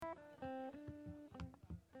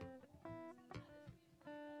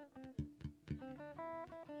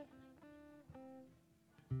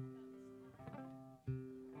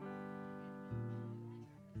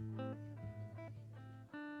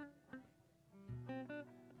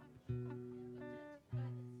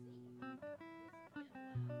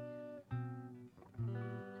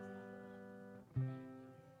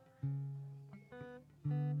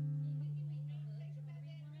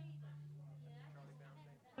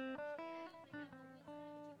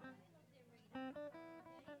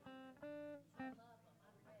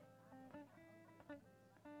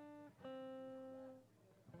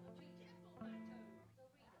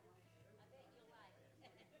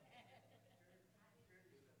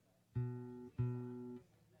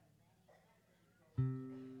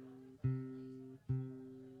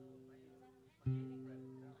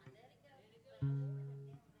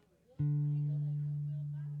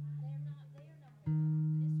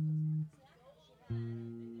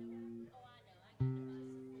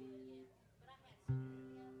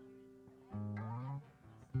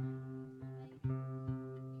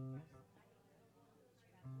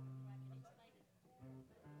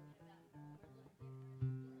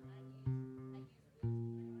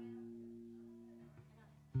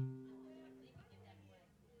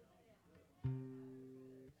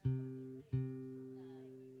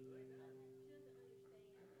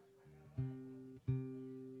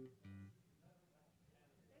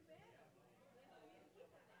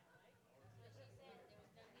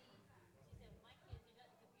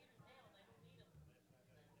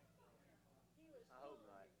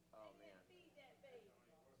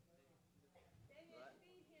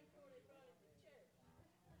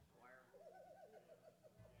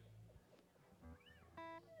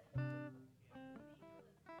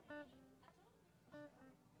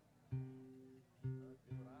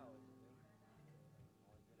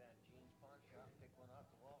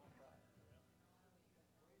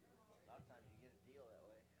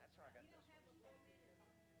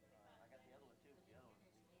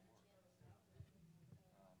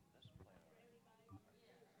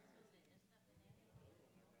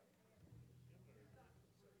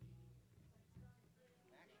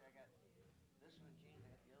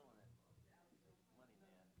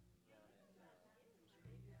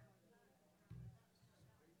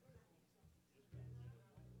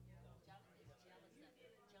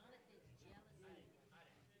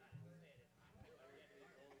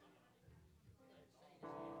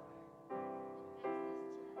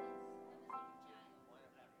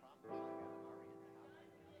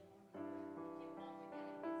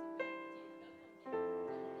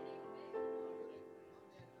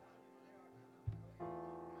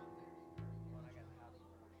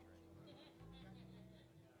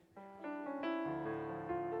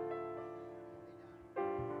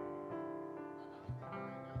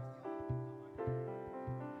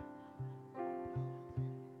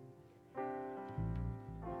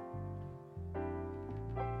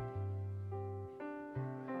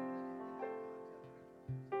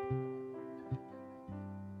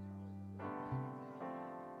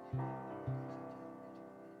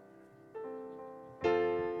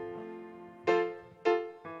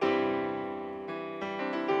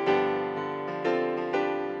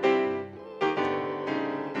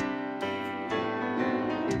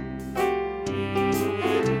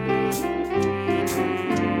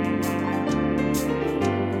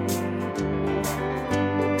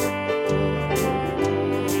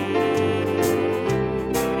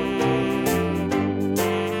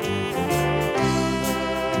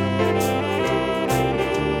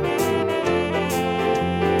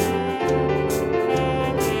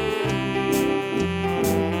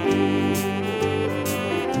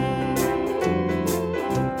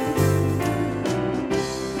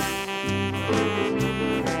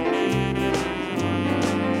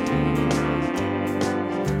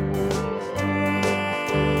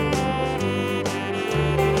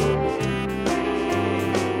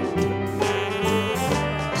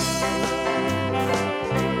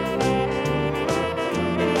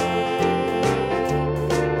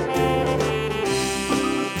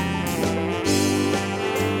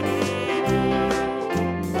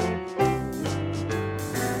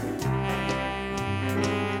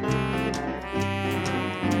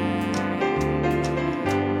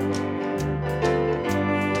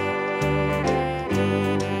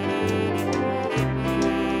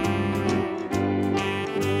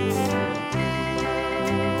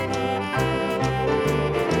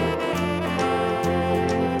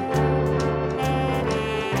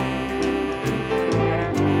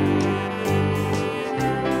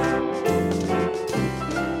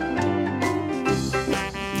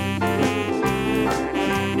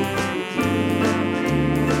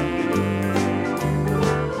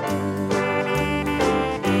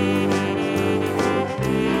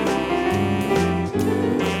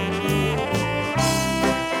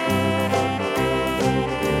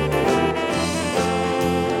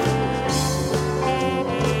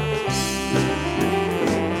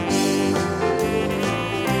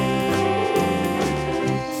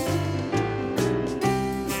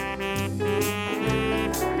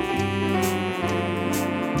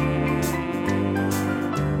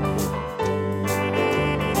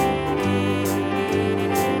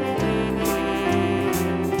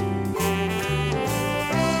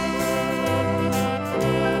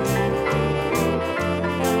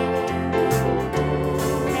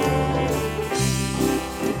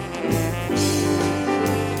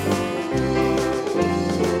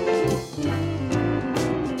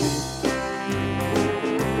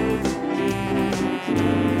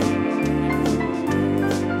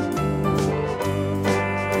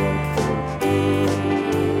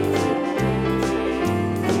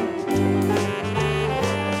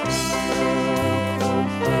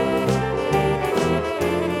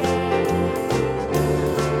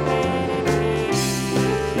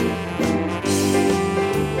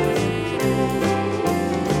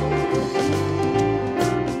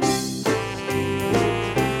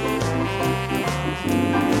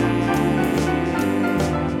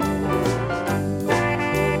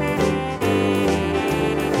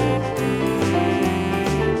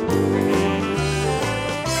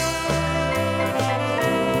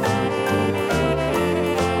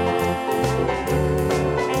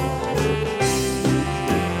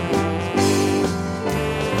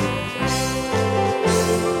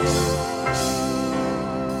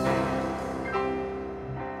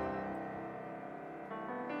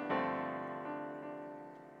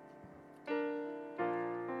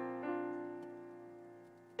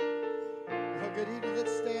good evening.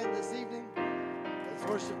 Let's stand this evening. Let's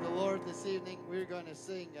worship the Lord this evening. We're going to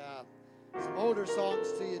sing some older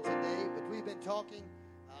songs to you today, but we've been talking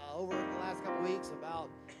over the last couple weeks about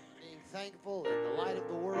being thankful and the light of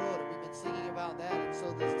the world, and we've been singing about that. And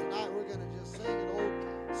so tonight we're going to just sing an old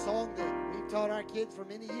song that we've taught our kids for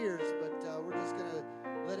many years, but we're just going to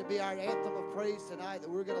let it be our anthem of praise tonight, that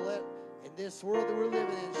we're going to let in this world that we're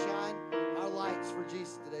living in shine our lights for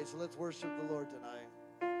Jesus today. So let's worship the Lord tonight.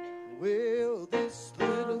 Will this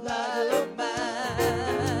little light of mine,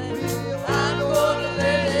 I'm gonna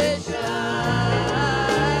let it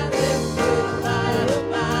shine. This little light of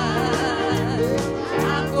mine,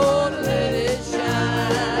 I'm gonna let it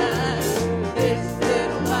shine. This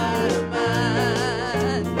little light of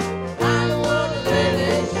mine, I'm gonna let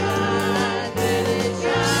it shine. Let it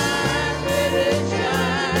shine, let it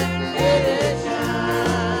shine, let it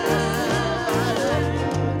shine.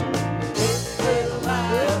 This little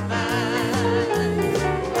light of mine,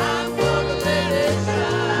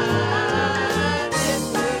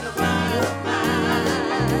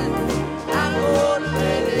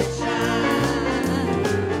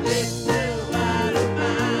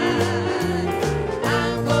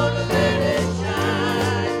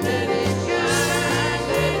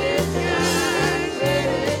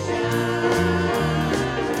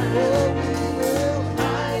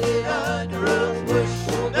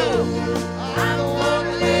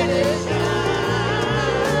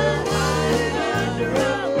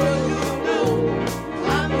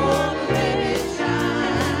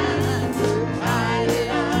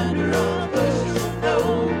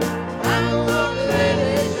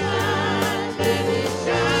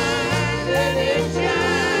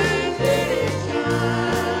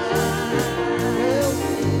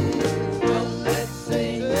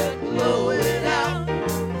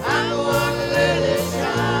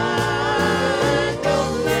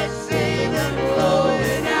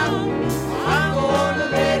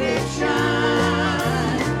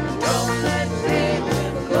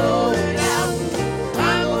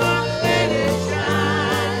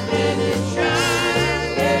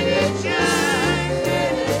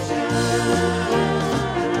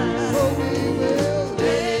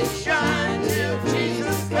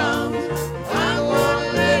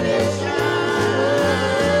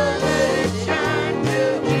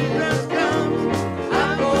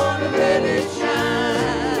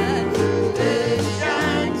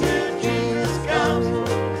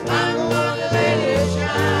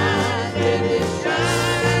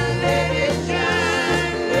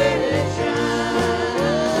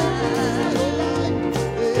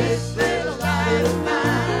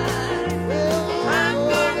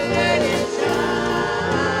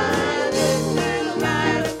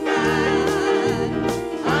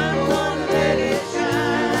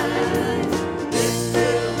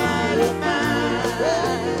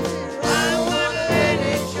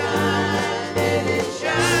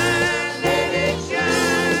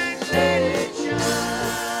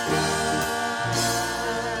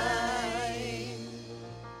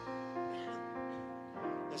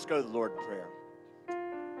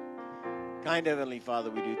 Heavenly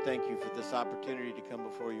Father, we do thank you for this opportunity to come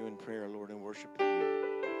before you in prayer, Lord, and worship you.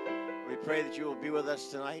 We pray that you will be with us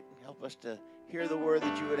tonight and help us to hear the word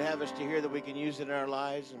that you would have us to hear, that we can use it in our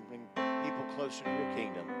lives and bring people closer to your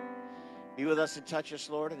kingdom. Be with us and touch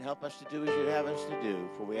us, Lord, and help us to do as you'd have us to do.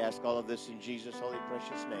 For we ask all of this in Jesus' holy,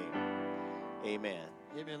 precious name. Amen.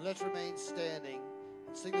 Amen. Let's remain standing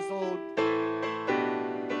and sing this old...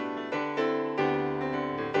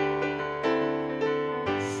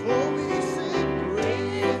 Great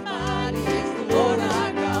and mighty is the Lord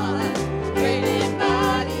our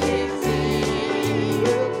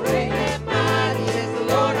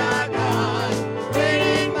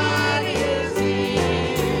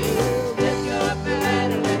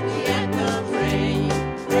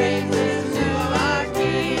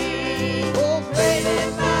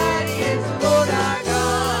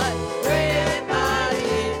God. Great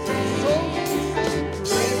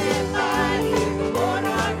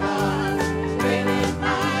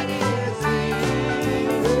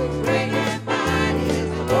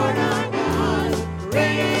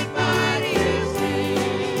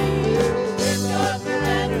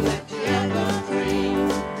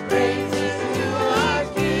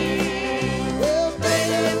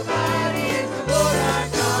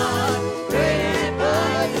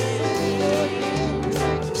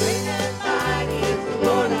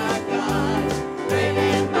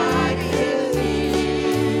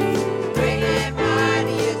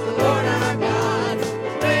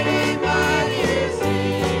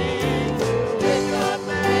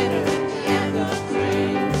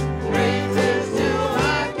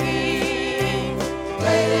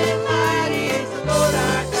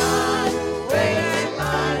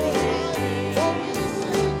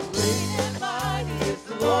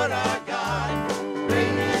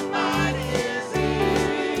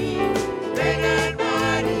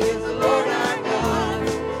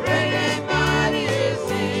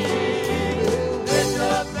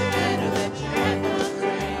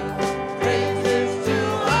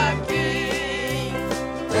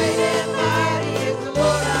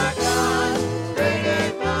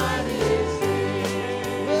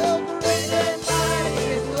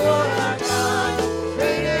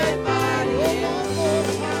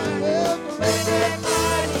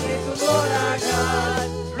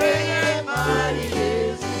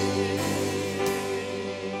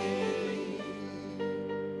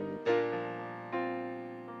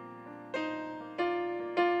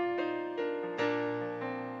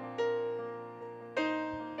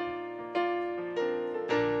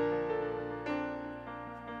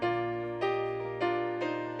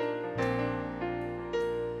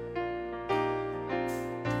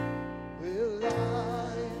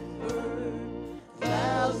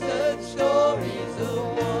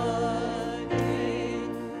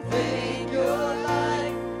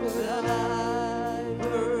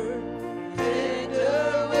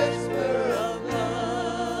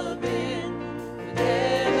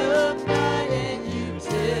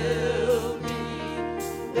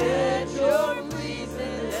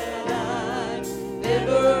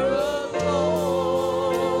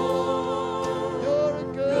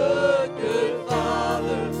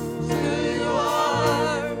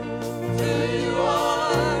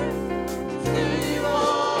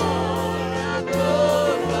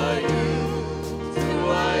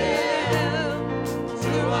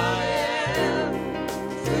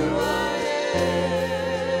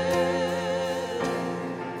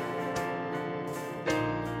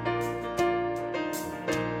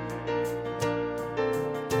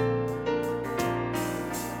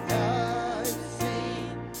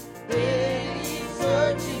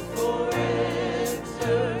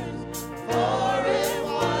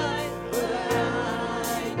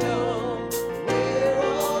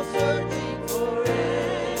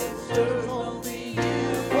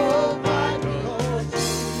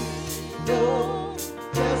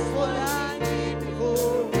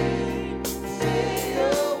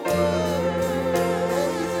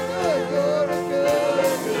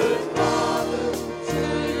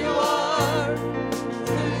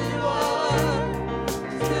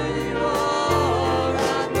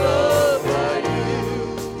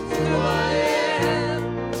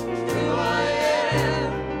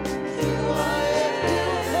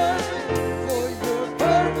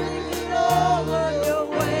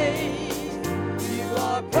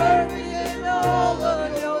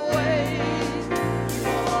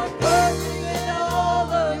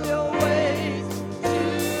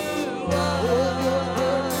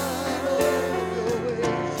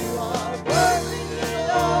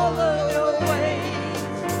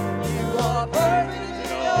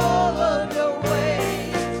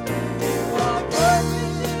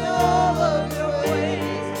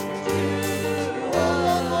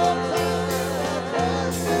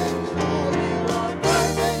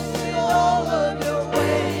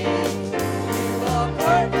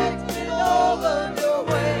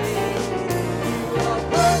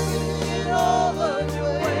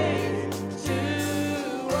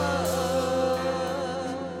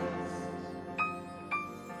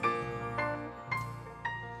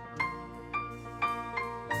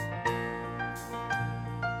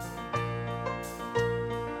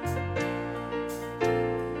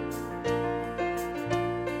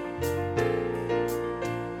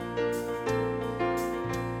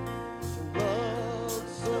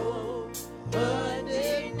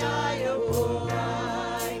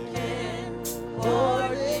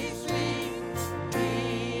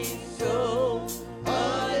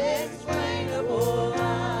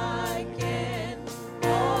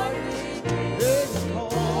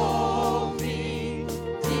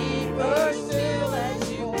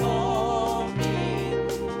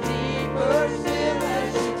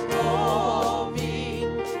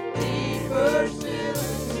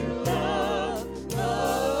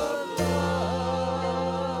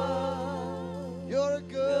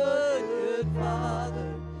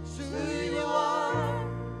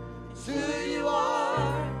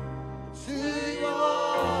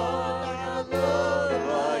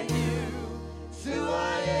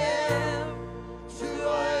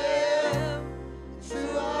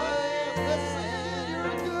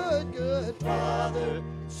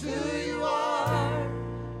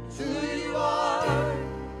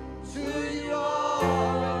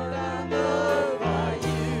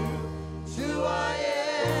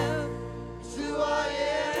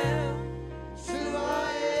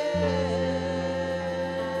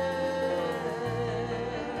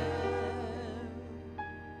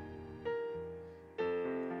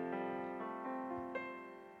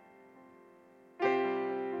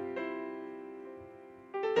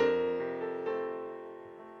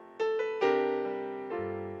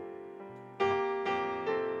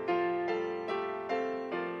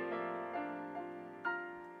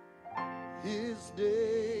His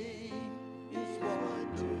name is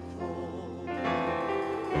wonderful.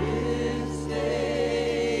 His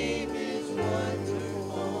name is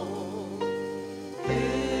wonderful.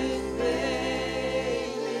 His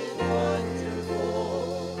name is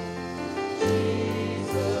wonderful.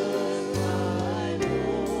 Jesus, my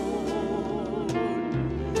Lord.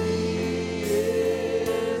 He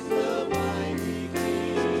is the mighty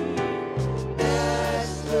King,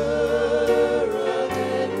 Master of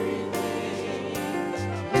everything.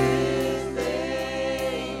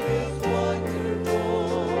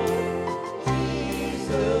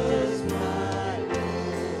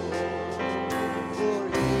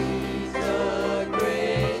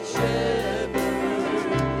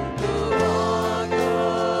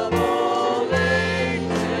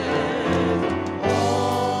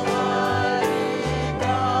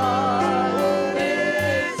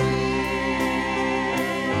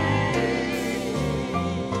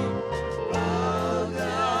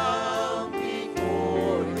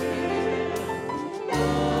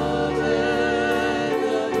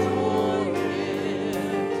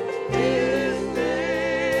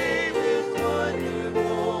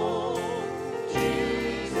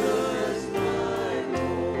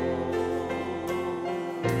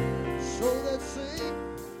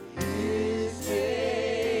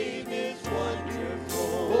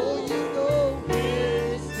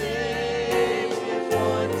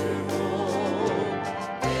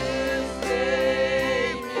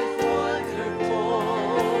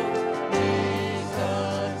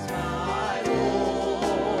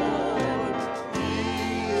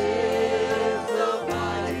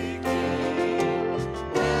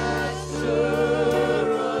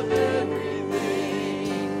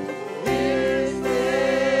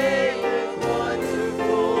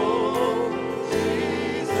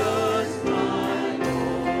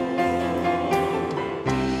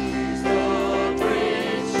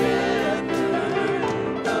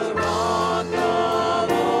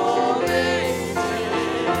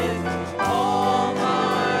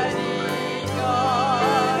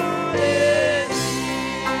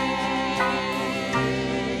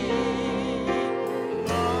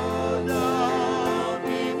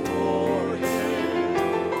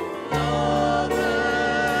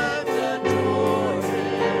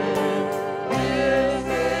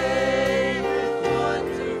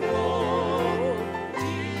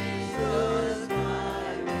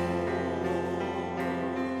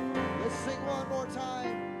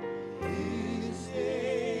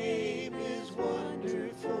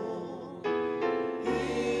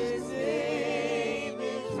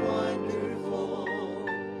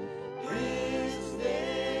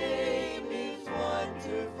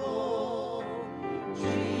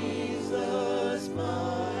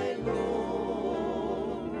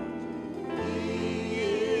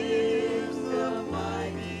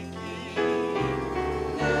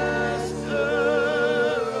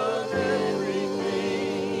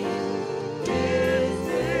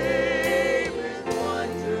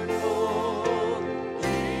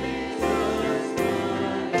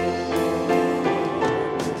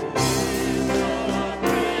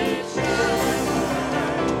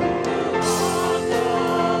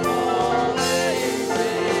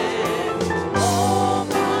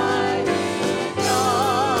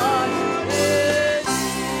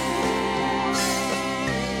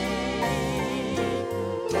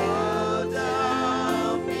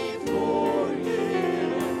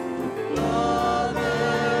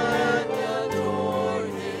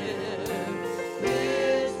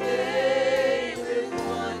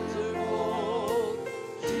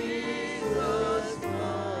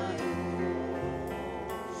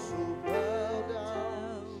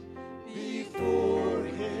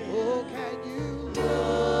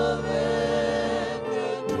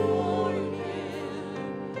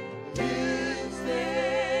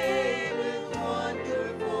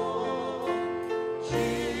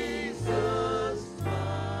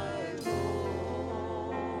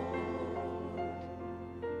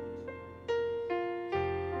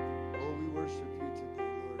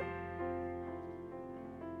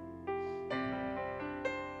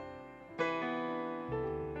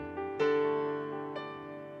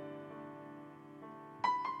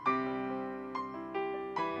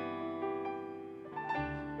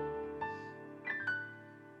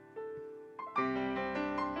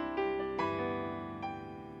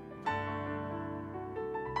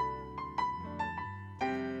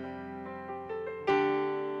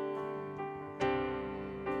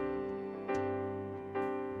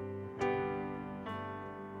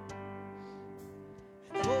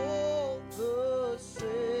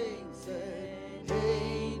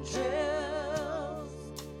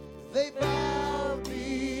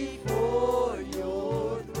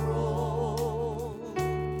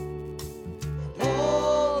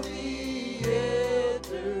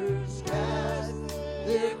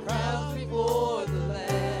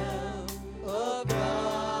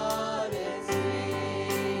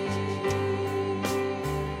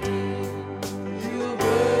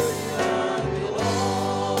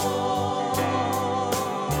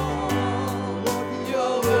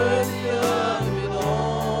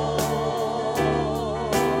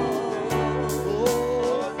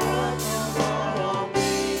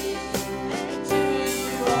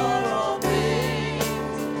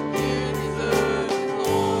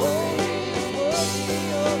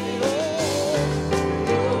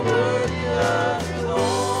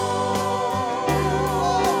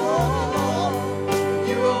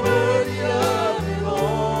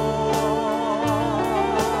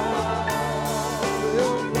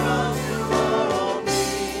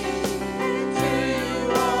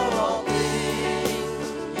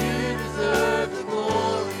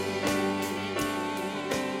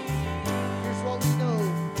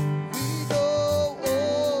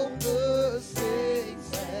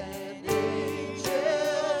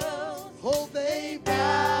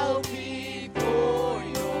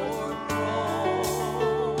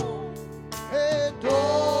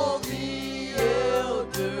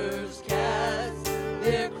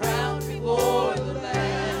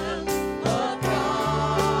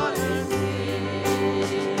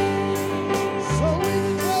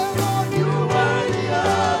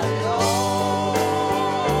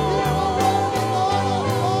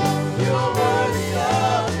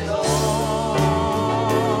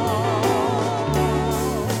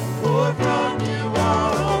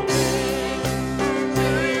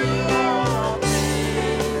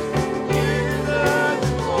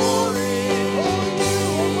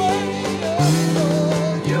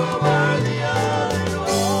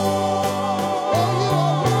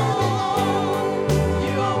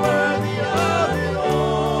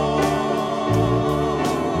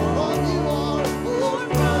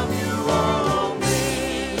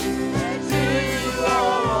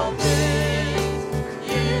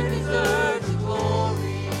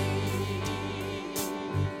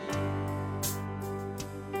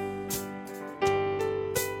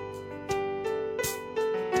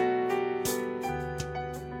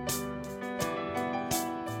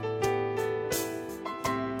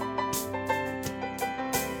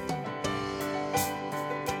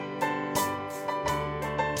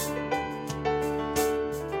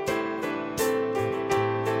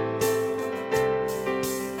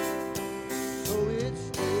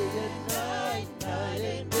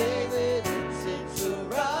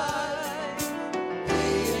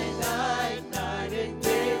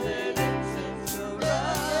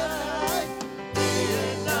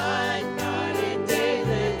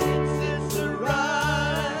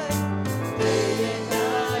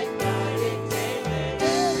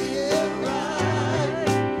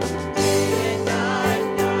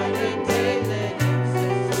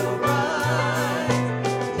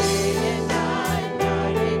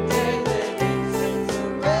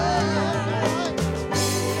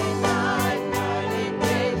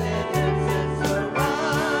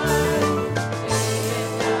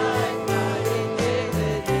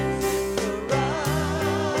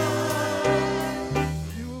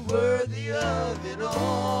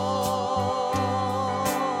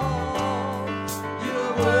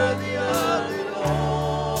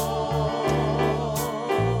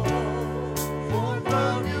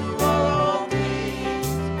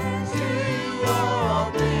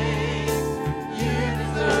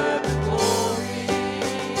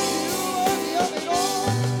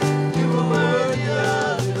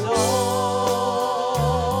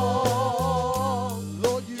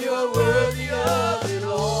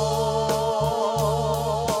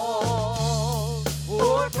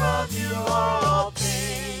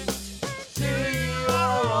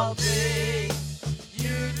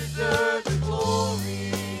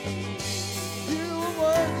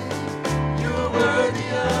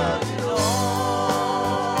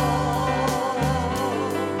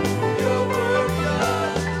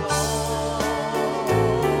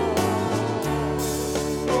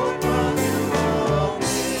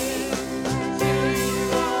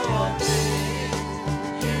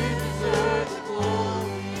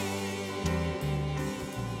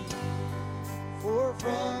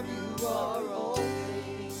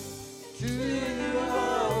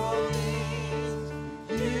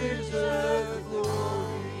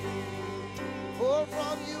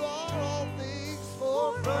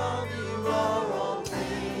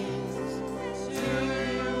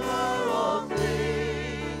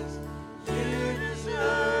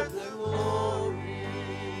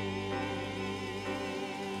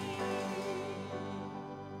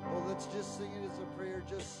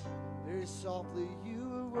 softly, you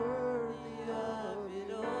are worthy of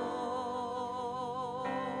it all.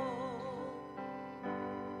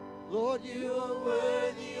 Lord, you are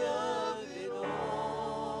worthy of it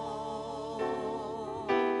all.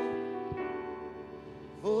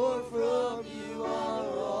 For from you are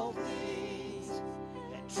all things,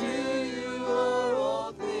 and to you are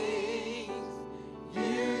all things.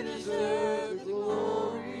 You deserve the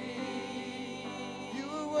glory. You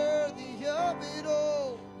are worthy of it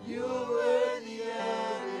all. You are worthy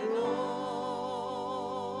of it all.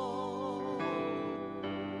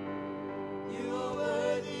 You are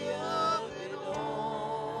worthy of it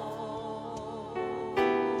all.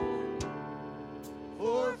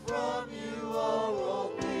 For from you are all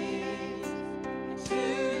things, and to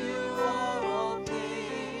you are all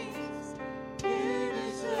things. You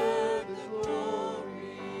deserve the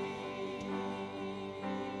glory.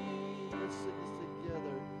 Let's sing this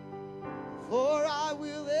together. For I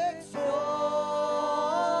will exalt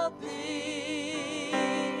thee.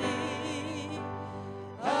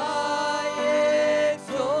 I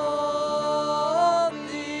exalt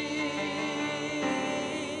thee.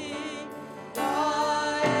 I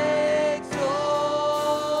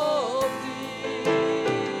exalt thee.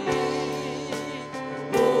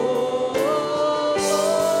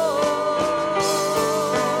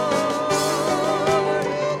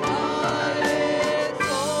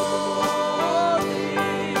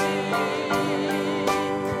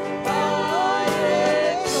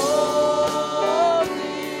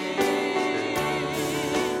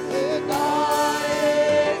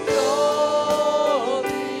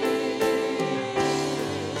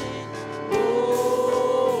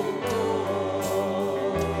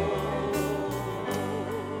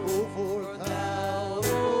 Oh, for thou, O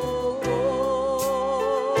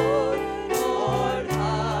Lord, art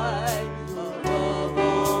high above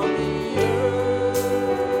all the earth.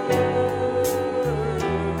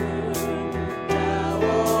 Thou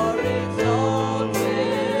art exalted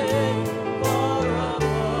far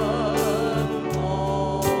above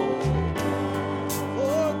all.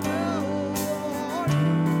 For thou, O Lord,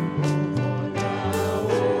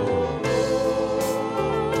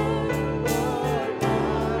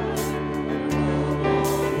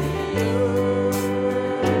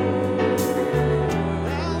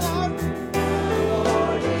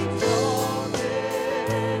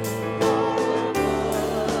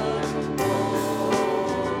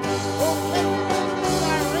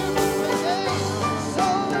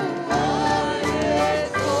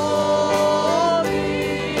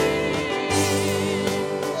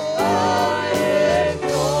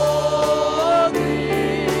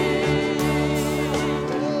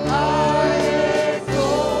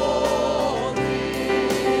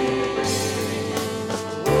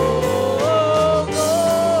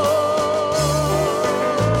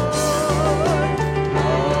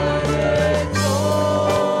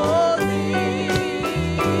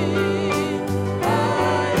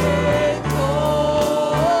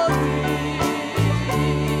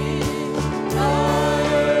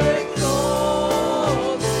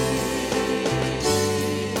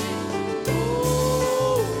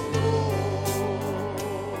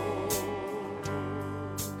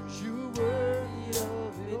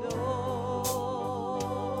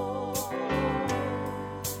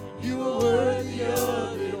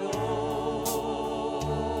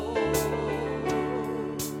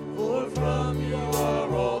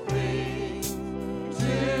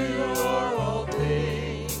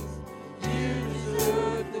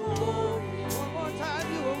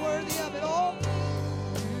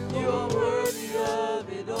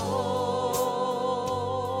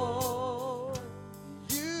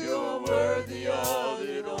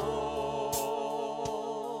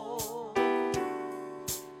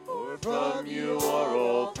 from you are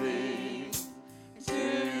all things, and to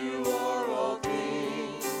you are all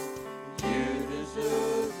things. You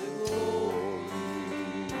deserve the glory.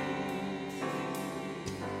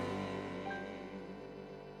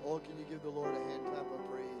 Oh, can you give the Lord a hand clap of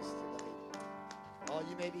praise tonight? Oh,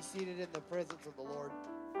 you may be seated in the presence of the Lord.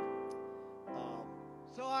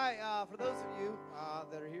 For those of you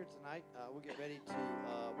that are here tonight, we'll get ready to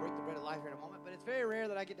break the bread of life here in a moment. But it's very rare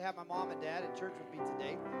that I get to have my mom and dad in church with me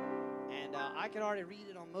today. And I can already read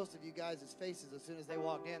it on most of you guys' faces as soon as they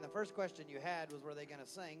walked in. The first question you had was, were they going to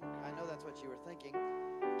sing? I know that's what you were thinking.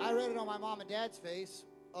 I read it on my mom and dad's face.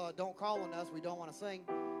 Don't call on us. We don't want to sing.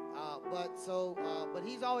 But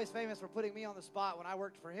he's always famous for putting me on the spot when I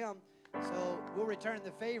worked for him. So we'll return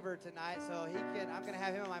the favor tonight. So I'm going to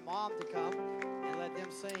have him and my mom to come and let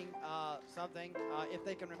them sing something if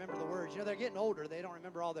they can remember the words. You know, they're getting older. They don't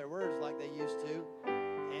remember all their words like they used to.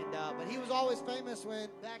 And but he was always famous when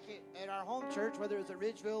back at our home church, whether it was at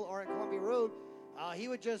Ridgeville or at Columbia Road, he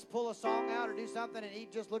would just pull a song out or do something, and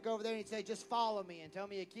he'd just look over there and he'd say, "Just follow me," and tell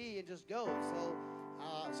me a key and just go.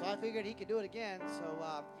 So I figured he could do it again. So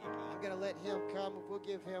I'm going to let him come. We'll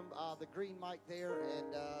give him the green mic there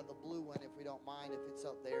and the blue one, if we don't mind, if it's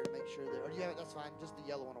up there, to make sure that. Or you have it? That's fine. Just the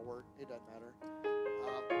yellow one will work. It doesn't matter.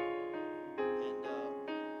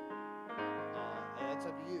 Yeah, it's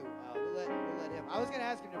up to you. We'll let him. I was going to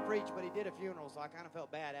ask him to preach, but he did a funeral, so I kind of felt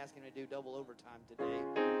bad asking him to do double overtime today.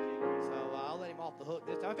 So I'll let him off the hook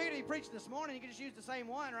this time. I figured he preached this morning. He could just use the same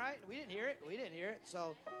one, right? We didn't hear it.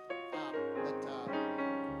 So,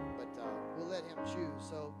 but we'll let him choose.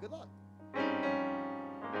 So good luck.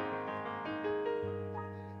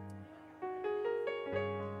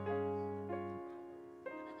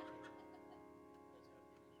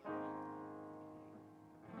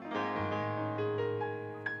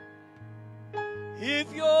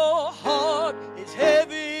 If your heart is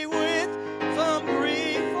heavy with some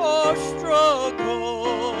grief or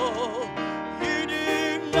struggle, you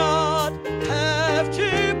do not have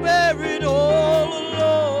to bear it all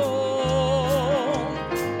alone.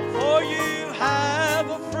 For you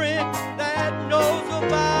have a friend that knows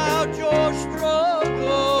about your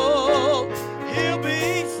struggle. He'll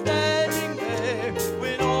be standing there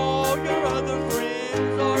when all your other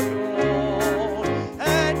friends are gone.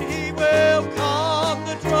 And he will calm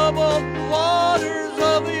the troubled waters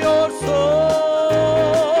of your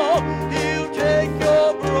soul. He'll take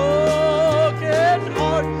your broken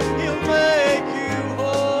heart, he'll make you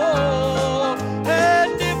whole.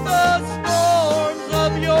 And if the storms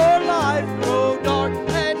of your life grow dark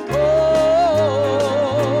and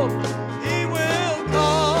cold, he will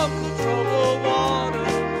calm the troubled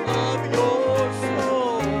waters of your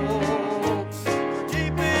soul.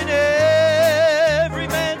 Deep in every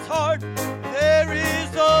man's heart there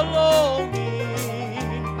is a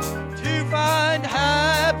longing to find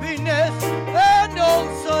happiness and oh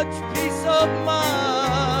such peace of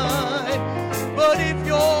mind. But if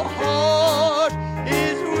your heart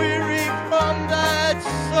is weary from that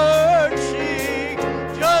searching,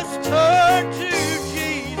 just turn to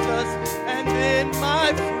Jesus, and then,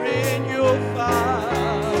 my friend, you'll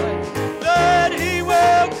find that he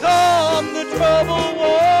will calm the troubled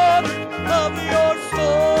water of your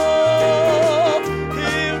soul.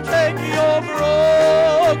 He'll take your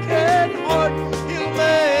broken heart, he'll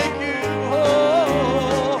make you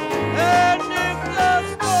whole. And if the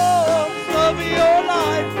storms of your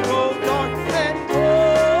life grow dark and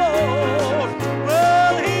cold,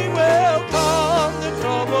 well, he will calm the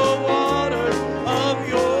troubled waters of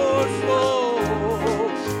your soul.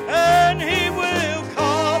 And he will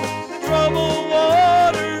calm the troubled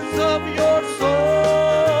waters of your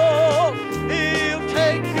soul. He'll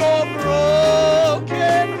take your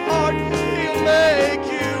broken heart, he'll make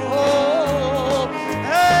you whole.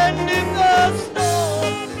 And if the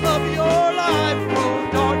storms of your life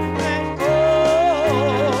grow dark and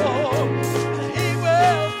cold, he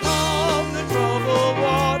will calm the troubled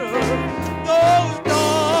water, those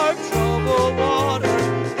dark troubled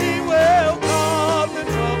waters. He will calm the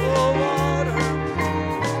troubled water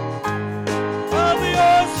of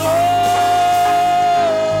your soul.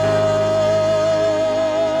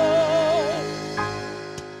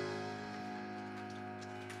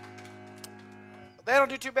 They don't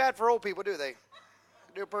do too bad for old people, do they?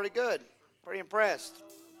 They do pretty good. Pretty impressed.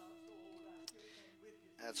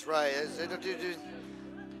 That's right. They don't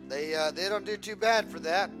do too bad for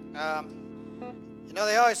that. You know,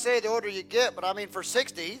 they always say the older you get, but I mean, for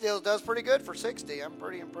 60, he does pretty good for 60. I'm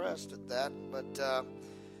pretty impressed at that. But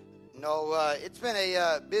no, it's been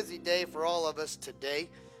a busy day for all of us today.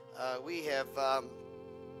 We have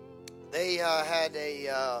they had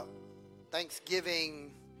a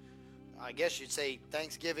Thanksgiving, I guess you'd say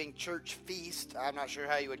Thanksgiving church feast. I'm not sure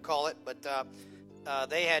how you would call it, but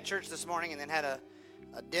they had church this morning and then had a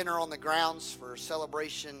dinner on the grounds for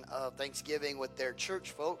celebration of Thanksgiving with their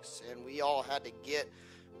church folks, and we all had to get.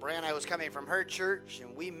 Brianna was coming from her church,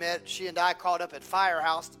 and we met. She and I caught up at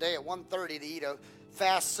Firehouse today at 1:30 to eat a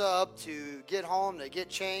fast sub, to get home, to get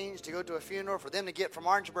changed, to go to a funeral, for them to get from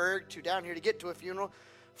Orangeburg to down here to get to a funeral,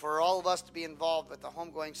 for all of us to be involved with the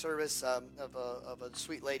homegoing service of a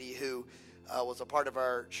sweet lady who was a part of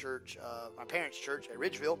our church, my parents' church at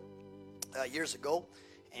Ridgeville years ago,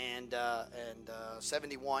 and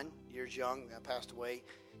 71 years young, passed away,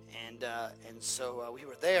 and so we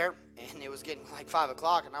were there, and it was getting like 5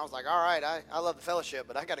 o'clock, and I was like, all right, I love the fellowship,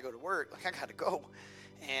 but I got to go to work, like I got to go,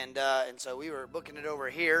 and so we were booking it over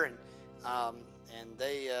here, and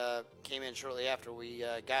they came in shortly after we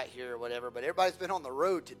got here or whatever, but everybody's been on the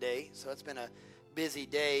road today, so it's been a busy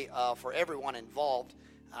day for everyone involved.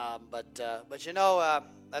 But you know,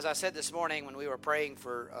 as I said this morning when we were praying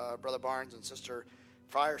for Brother Barnes and Sister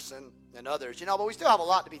Frierson and others, you know, but we still have a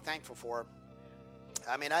lot to be thankful for.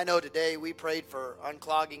 I mean, I know today we prayed for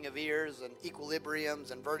unclogging of ears and equilibriums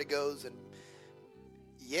and vertigos, and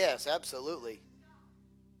yes, absolutely.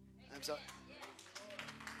 I'm sorry.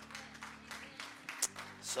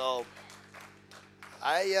 So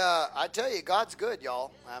I tell you, God's good,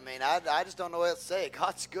 y'all. I mean, I just don't know what else to say.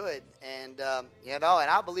 God's good, and you know, and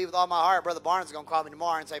I believe with all my heart, Brother Barnes is going to call me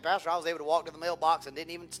tomorrow and say, Pastor, I was able to walk to the mailbox and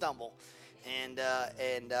didn't even stumble, and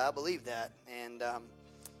I believe that, and.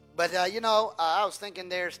 But, you know, I was thinking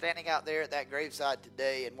there, standing out there at that graveside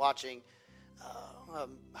today and watching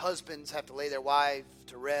husbands have to lay their wives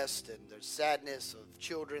to rest, and there's sadness of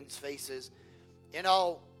children's faces. You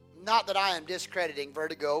know, not that I am discrediting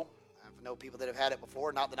vertigo. I know people that have had it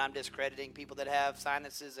before. Not that I'm discrediting people that have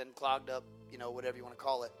sinuses and clogged up, you know, whatever you want to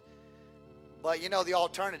call it. But, you know, the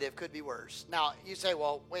alternative could be worse. Now, you say,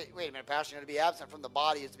 well, wait a minute, Pastor, to be absent from the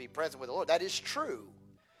body is to be present with the Lord. That is true.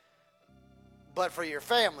 But for your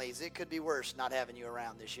families, it could be worse not having you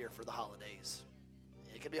around this year for the holidays.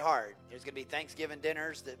 It could be hard. There's going to be Thanksgiving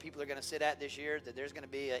dinners that people are going to sit at this year, that there's going to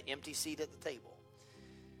be an empty seat at the table.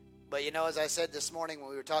 But, you know, as I said this morning when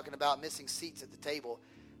we were talking about missing seats at the table,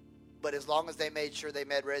 but as long as they made sure they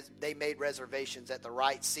made reservations at the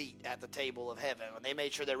right seat at the table of heaven, and they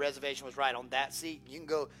made sure their reservation was right on that seat, you can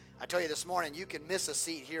go, I tell you this morning, you can miss a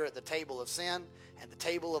seat here at the table of sin and the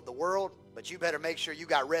table of the world, but you better make sure you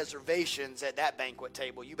got reservations at that banquet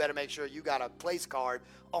table. You better make sure you got a place card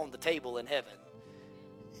on the table in heaven.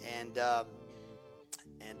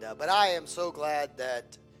 But I am so glad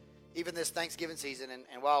that even this Thanksgiving season,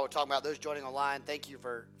 and while we're talking about those joining online, thank you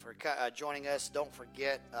for joining us. Don't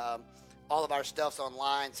forget, all of our stuff's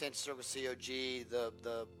online, Central Service COG,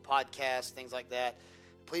 the podcast, things like that.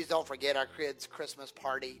 Please don't forget our kids' Christmas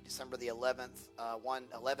party, December the 11th,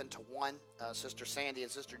 11 to 1. Sister Sandy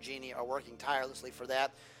and Sister Jeannie are working tirelessly for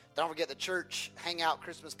that. Don't forget the church hangout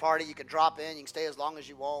Christmas party. You can drop in. You can stay as long as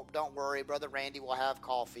you want. Don't worry. Brother Randy will have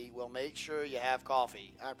coffee. We'll make sure you have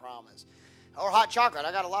coffee. I promise. Or hot chocolate.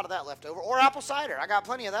 I got a lot of that left over. Or apple cider. I got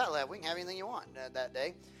plenty of that left. We can have anything you want that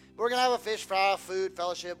day. But we're going to have a fish fry, food,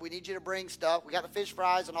 fellowship. We need you to bring stuff. We got the fish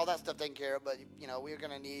fries and all that stuff taken care of. But, you know, we're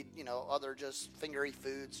going to need, you know, other just fingery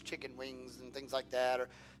foods, chicken wings and things like that. Or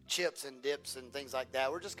chips and dips and things like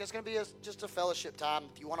that. It's going to be just a fellowship time.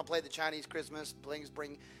 If you want to play the Chinese Christmas, please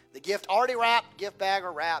bring the gift already wrapped, gift bag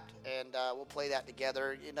or wrapped, and we'll play that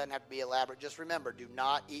together. It doesn't have to be elaborate. Just remember, do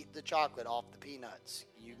not eat the chocolate off the peanuts.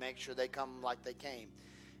 You make sure they come like they came.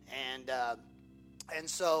 And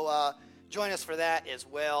so join us for that as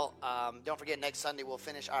well. Don't forget, next Sunday we'll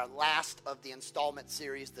finish our last of the installment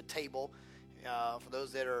series, The Table. For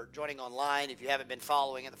those that are joining online, if you haven't been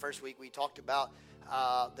following it, the first week we talked about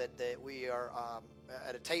that we are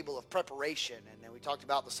at a table of preparation, and then we talked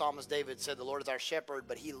about the psalmist David said the Lord is our shepherd,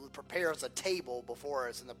 but he prepares a table before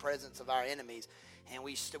us in the presence of our enemies. And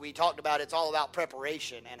we talked about it's all about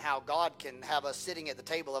preparation and how God can have us sitting at the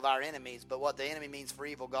table of our enemies, but what the enemy means for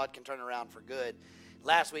evil, God can turn around for good.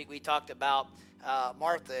 Last week we talked about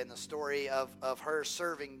Martha and the story of her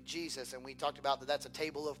serving Jesus, and we talked about that's a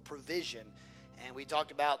table of provision. And we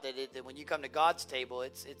talked about that when you come to God's table,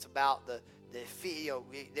 it's about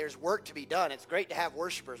there's work to be done. It's great to have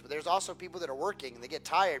worshipers, but there's also people that are working and they get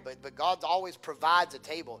tired. But God always provides a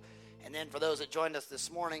table. And then for those that joined us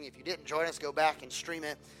this morning, if you didn't join us, go back and stream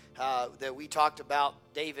it. That we talked about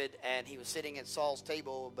David, and he was sitting at Saul's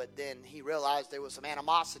table, but then he realized there was some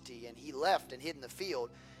animosity, and he left and hid in the field.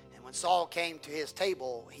 And when Saul came to his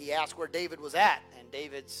table, he asked where David was at. And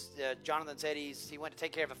Jonathan said he went to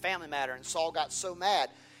take care of a family matter, and Saul got so mad.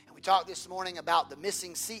 And we talked this morning about the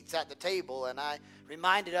missing seats at the table, and I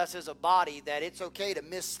reminded us as a body that it's okay to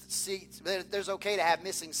miss seats. There's okay to have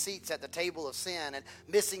missing seats at the table of sin, and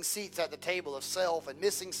missing seats at the table of self, and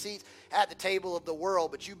missing seats at the table of the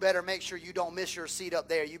world. But you better make sure you don't miss your seat up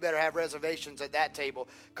there. You better have reservations at that table,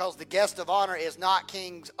 because the guest of honor is not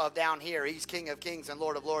king of down here. He's King of kings and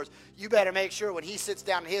Lord of lords. You better make sure when he sits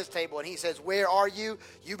down at his table and he says, "Where are you?"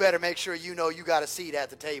 you better make sure you know you got a seat at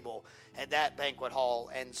the table at that banquet hall.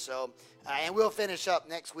 And so and we'll finish up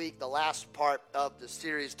next week the last part of the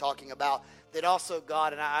series talking about that also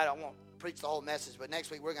God, and I don't want to preach the whole message, but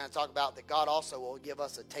next week we're going to talk about that God also will give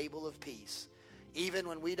us a table of peace. Even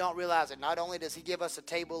when we don't realize it, not only does he give us a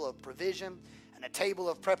table of provision and a table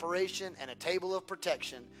of preparation and a table of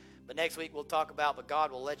protection, But next week we'll talk about, but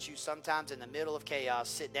God will let you sometimes in the middle of chaos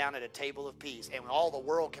sit down at a table of peace. And when all the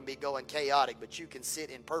world can be going chaotic, but you can sit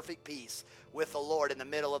in perfect peace with the Lord in the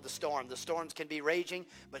middle of the storm. The storms can be raging,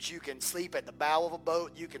 but you can sleep at the bow of a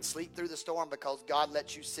boat. You can sleep through the storm because God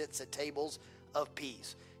lets you sit at tables of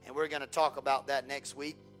peace. And we're going to talk about that next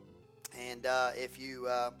week. And if you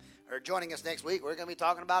are joining us next week, we're going to be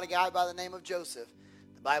talking about a guy by the name of Joseph.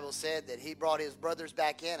 The Bible said that he brought his brothers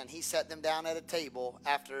back in and he set them down at a table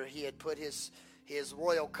after he had put his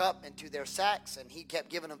royal cup into their sacks, and he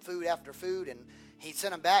kept giving them food after food, and he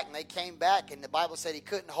sent them back, and they came back, and the Bible said he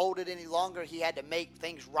couldn't hold it any longer. He had to make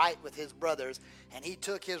things right with his brothers, and he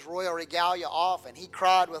took his royal regalia off, and he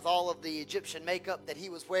cried with all of the Egyptian makeup that he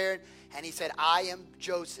was wearing, and he said, I am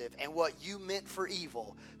Joseph, and what you meant for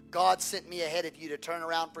evil, God sent me ahead of you to turn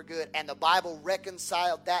around for good. And the Bible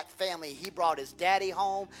reconciled that family. He brought his daddy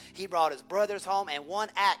home. He brought his brothers home. And one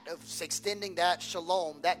act of extending that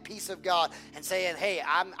shalom, that peace of God, and saying, hey,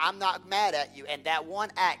 I'm not mad at you. And that one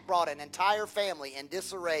act brought an entire family in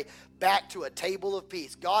disarray back to a table of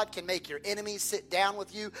peace. God can make your enemies sit down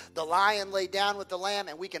with you, the lion lay down with the lamb,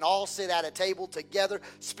 and we can all sit at a table together,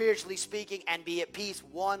 spiritually speaking, and be at peace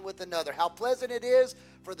one with another. How pleasant it is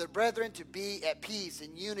for the brethren to be at peace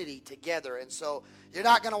and unity together. And so you're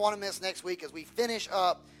not going to want to miss next week as we finish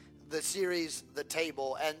up the series, The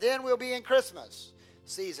Table. And then we'll be in Christmas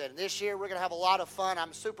season. This year we're going to have a lot of fun.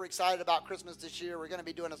 I'm super excited about Christmas this year. We're going to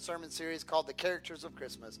be doing a sermon series called The Characters of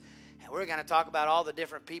Christmas. And we're going to talk about all the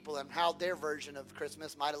different people and how their version of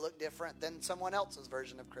Christmas might have looked different than someone else's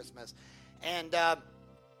version of Christmas. And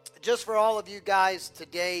just for all of you guys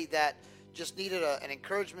today that just needed an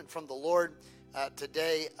encouragement from the Lord,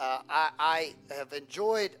 today, I have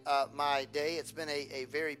enjoyed my day. It's been a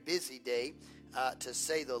very busy day, to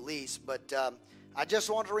say the least. But I just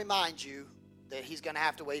want to remind you that he's going to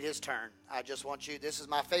have to wait his turn. I just want you, this is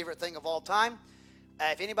my favorite thing of all time.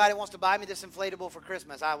 If anybody wants to buy me this inflatable for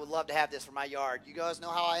Christmas, I would love to have this for my yard. You guys know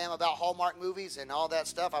how I am about Hallmark movies and all that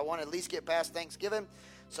stuff. I want to at least get past Thanksgiving.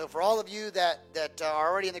 So for all of you that are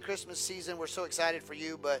already in the Christmas season, we're so excited for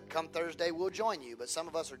you. But come Thursday, we'll join you. But some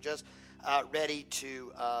of us are just ready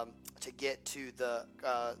to get to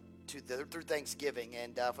through Thanksgiving.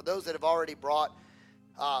 And for those that have already brought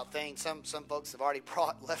things, some folks have already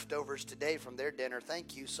brought leftovers today from their dinner.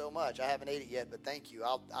 Thank you so much. I haven't ate it yet, but thank you.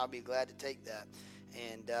 I'll be glad to take that.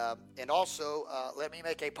 And also let me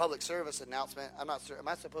make a public service announcement. I'm not sure. Am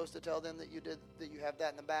I supposed to tell them that you have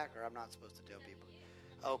that in the back, or I'm not supposed to tell people?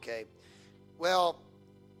 Okay. Well,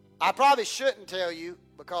 I probably shouldn't tell you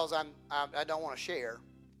because I don't want to share.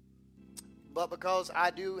 But because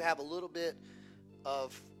I do have a little bit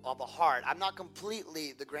of a heart, I'm not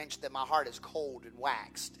completely the Grinch that my heart is cold and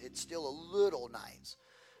waxed. It's still a little nice.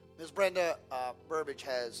 Miss Brenda Burbage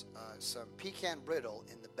has some pecan brittle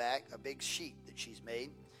in the back, a big sheet that she's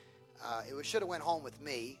made. It should have went home with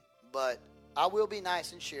me, but I will be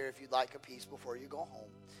nice and share if you'd like a piece before you go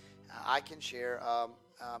home. I can share.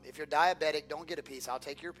 If you're diabetic, don't get a piece. I'll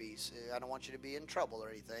take your piece. I don't want you to be in trouble or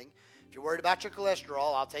anything. If you're worried about your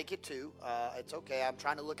cholesterol, I'll take it too. It's okay. I'm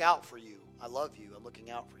trying to look out for you. I love you. I'm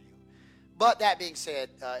looking out for you. But that being said,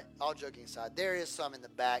 all joking aside, there is some in the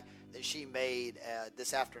back that she made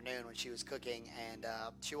this afternoon when she was cooking, and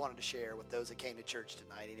she wanted to share with those that came to church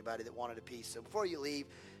tonight, anybody that wanted a piece. So before you leave,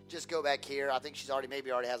 just go back here. I think she's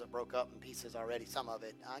maybe already has it broke up in pieces already, some of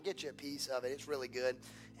it. Get you a piece of it. It's really good,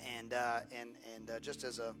 and just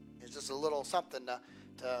as it's just a little something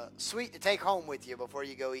sweet to take home with you before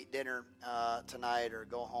you go eat dinner tonight or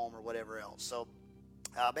go home or whatever else. So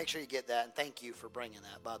make sure you get that, and thank you for bringing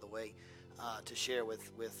that, by the way, to share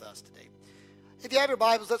with us today. If you have your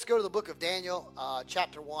Bibles, let's go to the book of Daniel,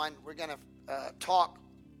 chapter 1. We're going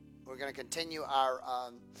to continue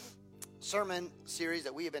our sermon series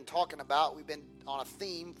that we have been talking about. We've been on a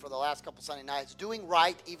theme for the last couple Sunday nights, doing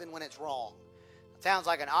right even when it's wrong. It sounds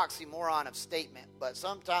like an oxymoron of statement, but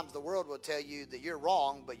sometimes the world will tell you that you're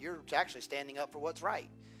wrong, but you're actually standing up for what's right.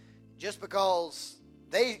 Just because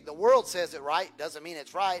the world says it right doesn't mean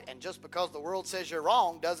it's right, and just because the world says you're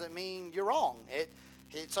wrong doesn't mean you're wrong.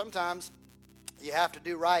 Sometimes you have to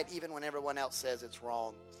do right even when everyone else says it's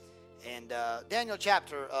wrong. And Daniel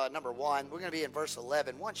chapter number 1, we're going to be in verse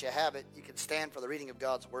 11. Once you have it, you can stand for the reading of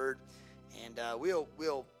God's word, and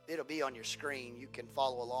it'll be on your screen. You can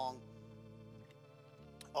follow along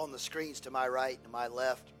on the screens to my right and my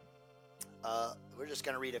left. We're just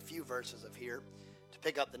going to read a few verses of here to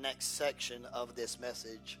pick up the next section of this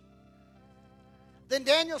message. Then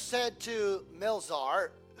Daniel said to Melzar,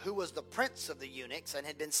 who was the prince of the eunuchs and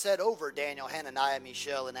had been set over Daniel, Hananiah,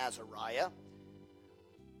 Mishael, and Azariah,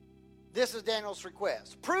 This is Daniel's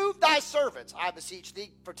request. Prove thy servants, I beseech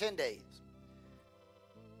thee, for 10 days.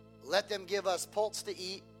 Let them give us pulse to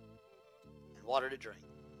eat and water to drink.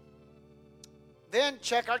 Then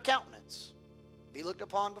check our countenance. Be looked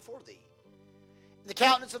upon before thee. The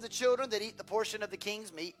countenance of the children that eat the portion of the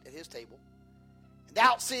king's meat at his table. And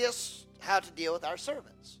thou seest how to deal with our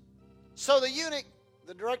servants. So the eunuch,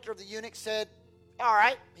 the director of the eunuch, said, all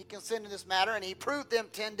right, he consented this matter, and he proved them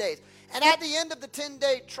 10 days. And at the end of the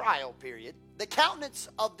 10-day trial period, the countenance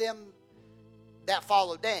of them that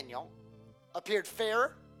followed Daniel appeared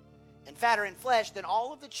fairer and fatter in flesh than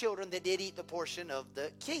all of the children that did eat the portion of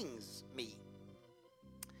the king's meat.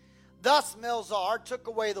 Thus Melzar took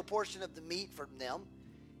away the portion of the meat from them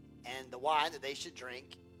and the wine that they should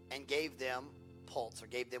drink, and gave them pulse, or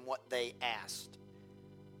gave them what they asked.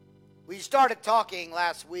 We started talking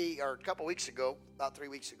last week, or a couple weeks ago, about 3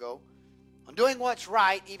 weeks ago, on doing what's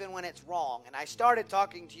right even when it's wrong. And I started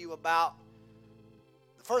talking to you about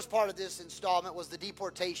the first part of this installment was the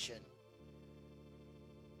deportation.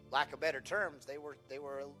 Lack of better terms, they were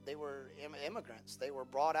immigrants. They were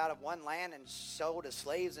brought out of one land and sold as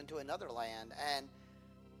slaves into another land, and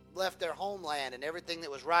left their homeland and everything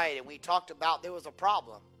that was right. And we talked about there was a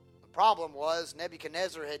problem. The problem was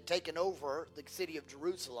Nebuchadnezzar had taken over the city of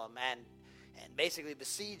Jerusalem and basically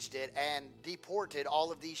besieged it and deported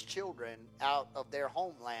all of these children out of their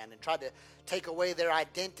homeland and tried to take away their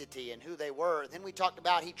identity and who they were. And then we talked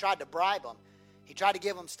about he tried to bribe them. He tried to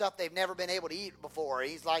give them stuff they've never been able to eat before.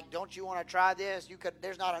 He's like, don't you want to try this?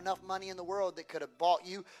 There's not enough money in the world that could have bought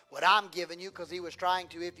you what I'm giving you, because he was trying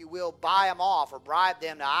to, if you will, buy them off or bribe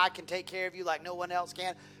them. Now, I can take care of you like no one else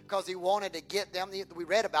can, because he wanted to get them. We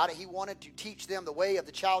read about it. He wanted to teach them the way of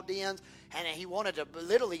the Chaldeans, and he wanted to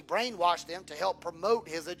literally brainwash them to help promote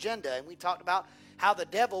his agenda. And we talked about how the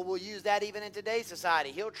devil will use that even in today's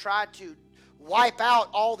society. He'll try to wipe out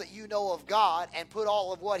all that you know of God and put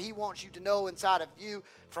all of what he wants you to know inside of you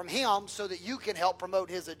from him so that you can help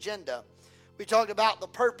promote his agenda. We talked about the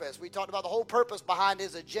purpose. We talked about the whole purpose behind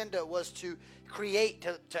his agenda was to create,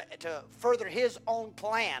 to further his own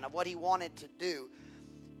plan of what he wanted to do.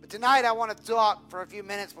 But tonight I want to talk for a few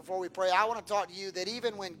minutes before we pray. I want to talk to you that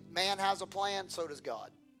even when man has a plan, so does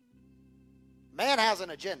God. Man has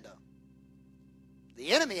an agenda.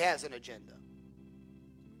 The enemy has an agenda.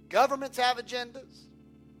 Governments have agendas.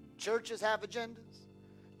 Churches have agendas.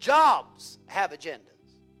 Jobs have agendas.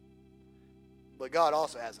 But God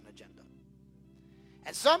also has an agenda.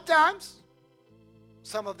 And sometimes,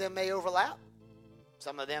 some of them may overlap.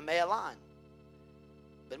 Some of them may align.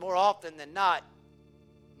 But more often than not,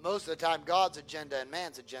 most of the time, God's agenda and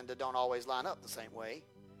man's agenda don't always line up the same way.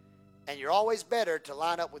 And you're always better to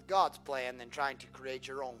line up with God's plan than trying to create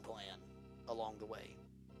your own plan along the way.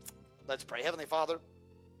 Let's pray. Heavenly Father,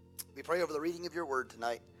 we pray over the reading of your word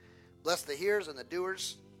tonight. Bless the hearers and the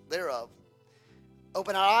doers thereof.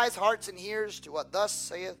 Open our eyes, hearts, and ears to what thus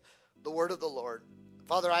saith the word of the Lord.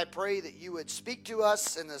 Father, I pray that you would speak to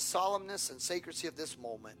us in the solemnness and sacredcy of this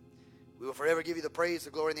moment. We will forever give you the praise,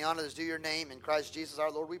 the glory, and the honor that's due your name. In Christ Jesus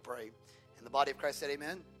our Lord we pray. And the body of Christ said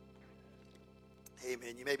amen.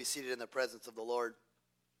 Amen. You may be seated in the presence of the Lord.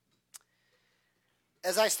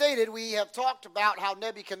 As I stated, we have talked about how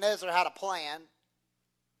Nebuchadnezzar had a plan.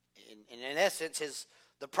 In essence,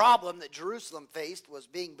 the problem that Jerusalem faced was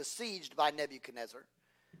being besieged by Nebuchadnezzar.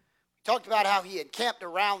 We talked about how he encamped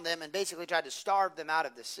around them and basically tried to starve them out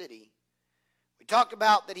of the city. We talked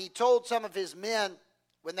about that he told some of his men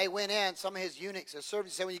when they went in, some of his eunuchs, his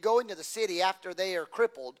servants, said, when you go into the city after they are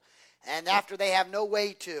crippled and after they have no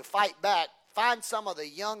way to fight back, find some of the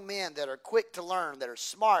young men that are quick to learn, that are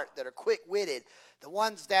smart, that are quick-witted, the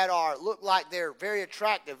ones that look like they're very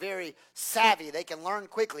attractive, very savvy, they can learn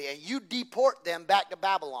quickly, and you deport them back to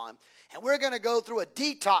Babylon. And we're going to go through a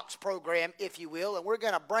detox program, if you will, and we're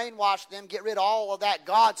going to brainwash them, get rid of all of that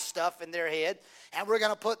God stuff in their head, and we're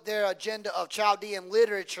going to put their agenda of Chaldean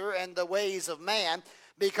literature and the ways of man,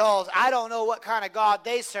 because I don't know what kind of God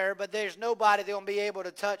they serve, but there's nobody that will be able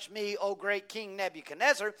to touch me, oh great King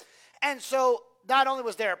Nebuchadnezzar. And so not only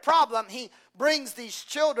was there a problem, he brings these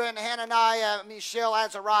children, Hananiah, Mishael,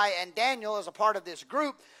 Azariah, and Daniel as a part of this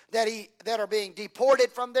group that are being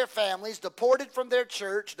deported from their families, deported from their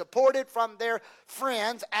church, deported from their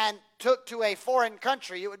friends, and took to a foreign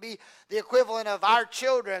country. It would be the equivalent of our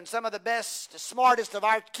children, some of the best, smartest of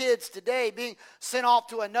our kids today being sent off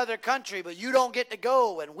to another country, but you don't get to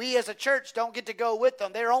go, and we as a church don't get to go with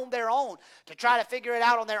them. They're on their own to try to figure it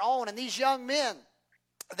out on their own. And these young men,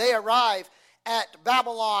 they arrive at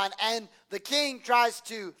Babylon, and the king tries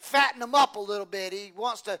to fatten them up a little bit. He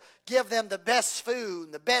wants to give them the best food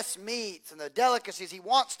and the best meats and the delicacies. He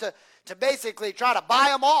wants to basically try to buy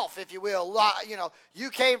them off, if you will. You know, you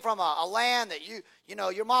came from a land that you know,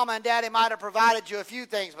 your mama and daddy might have provided you a few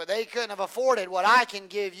things, but they couldn't have afforded what I can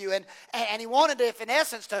give you. And he wanted, if in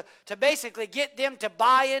essence, to basically get them to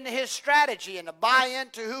buy into his strategy and to buy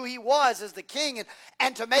into who he was as the king,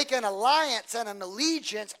 and to make an alliance and an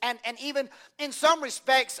allegiance, and even in some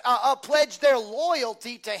respects pledge their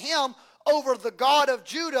loyalty to him over the God of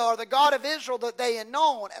Judah or the God of Israel that they had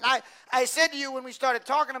known. And I said to you when we started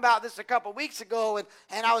talking about this a couple weeks ago,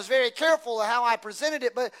 and I was very careful of how I presented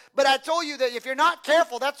it, but I told you that if you're not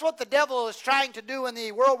careful, that's what the devil is trying to do in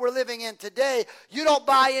the world we're living in today. You don't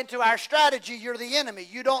buy into our strategy, you're the enemy.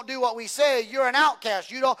 You don't do what we say, you're an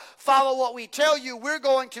outcast. You don't follow what we tell you, we're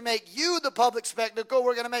going to make you the public spectacle.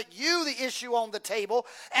 We're going to make you the issue on the table.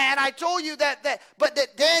 And I told you that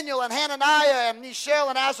Daniel and Hananiah and Mishael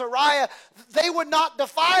and Azariah, they would not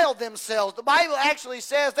defile themselves. The Bible actually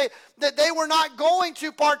says that they were not going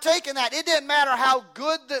to partake in that. It didn't matter how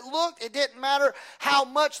good it looked. It didn't matter how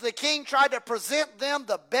much the king tried to present them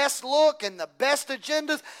the best look and the best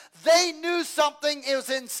agendas. They knew something was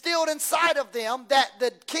instilled inside of them that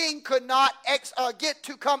the king could not get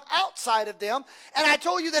to come outside of them. And I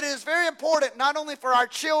told you that it is very important, not only for our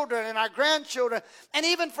children and our grandchildren and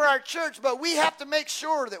even for our church, but we have to make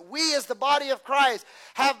sure that we as the body of Christ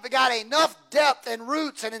have got enough depth and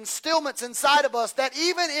roots and instillments inside of us that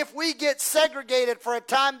even if we get segregated for a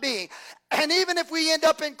time being, and even if we end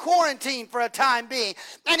up in quarantine for a time being,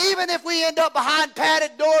 and even if we end up behind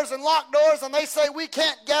padded doors and locked doors and they say we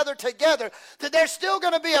can't gather together, that there's still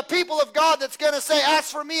going to be a people of God that's going to say, as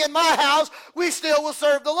for me and my house, we still will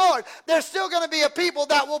serve the Lord. There's still going to be a people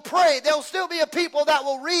that will pray. There'll still be a people that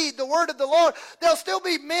will read the word of the Lord. There'll still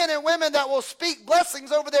be men and women that will speak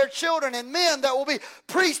blessings over their children, and men that will be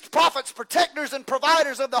priests, prophets, protectors, and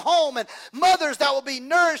providers of the home, and mothers that will be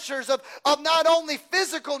nourishers of not only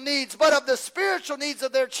physical needs, but of the spiritual needs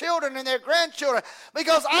of their children and their grandchildren.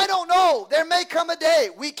 Because I don't know, there may come a day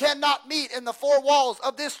we cannot meet in the four walls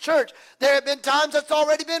of this church. There have been times that's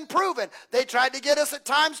already been proven. They tried to get us at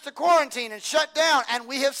times to quarantine and shut down, and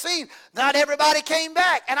we have seen not everybody came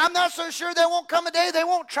back. And I'm not so sure there won't come a day they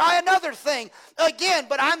won't try another thing again.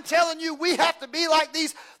 But I'm telling you, we have to be like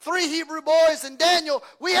these 3 Hebrew boys and Daniel.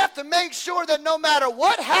 We have to make sure that no matter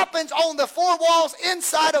what happens on the four walls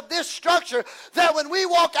inside of this structure, that when we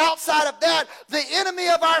walk outside of that, the enemy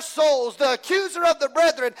of our souls, the accuser of the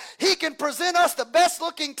brethren, he can present us the best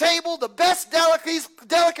looking table, the best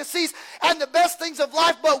delicacies, and the best things of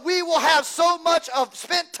life, but we will have so much of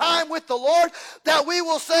spent time with the Lord that we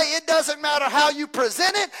will say it doesn't matter how you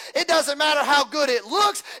present it, it doesn't matter how good it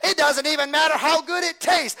looks, it doesn't even matter how good it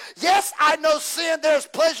tastes. Yes, I know sin, there's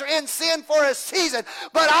pleasure in sin for a season,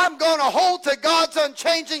 but I'm going to hold to God's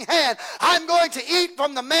unchanging hand. I'm going to eat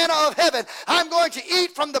from the manna of heaven. I'm going to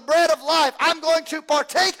eat from the bread of life. I'm going to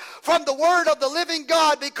partake from the word of the living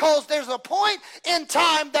God, because there's a point in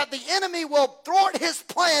time that the enemy will thwart his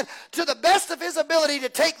plan to the best of his ability to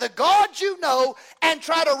take the God you know and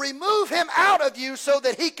try to remove him out of you so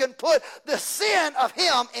that he can put the sin of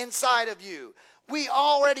him inside of you. We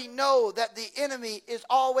already know that the enemy is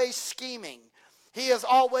always scheming. He is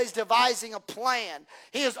always devising a plan.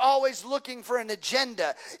 He is always looking for an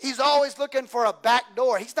agenda. He's always looking for a back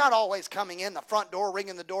door. He's not always coming in the front door,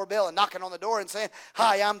 ringing the doorbell and knocking on the door and saying,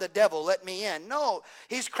 "Hi, I'm the devil, let me in." No,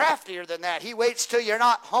 he's craftier than that. He waits till you're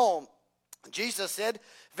not home. Jesus said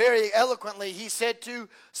very eloquently, he said to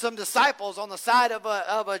some disciples on the side of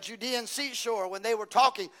a Judean seashore when they were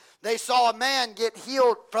talking, they saw a man get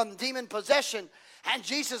healed from demon possession. And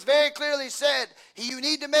Jesus very clearly said, you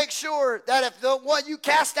need to make sure that if you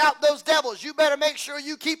cast out those devils, you better make sure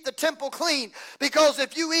you keep the temple clean. Because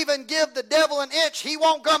if you even give the devil an inch, he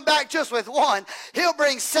won't come back just with one. He'll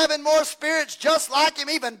bring 7 more spirits just like him,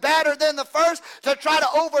 even badder than the first, to try to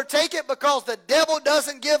overtake it, because the devil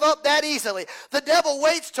doesn't give up that easily. The devil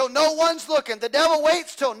waits till no one's looking. The devil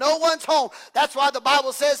waits till no one's home. That's why the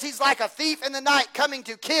Bible says he's like a thief in the night, coming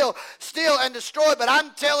to kill, steal, and destroy. But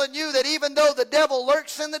I'm telling you that even though the devil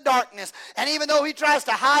lurks in the darkness, and even though he tries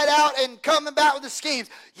to hide out and come about with the schemes,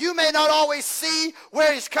 you may not always see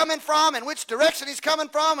where he's coming from and which direction he's coming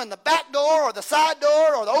from, and the back door or the side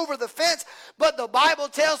door or over the fence. But the Bible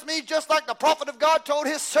tells me, just like the prophet of God told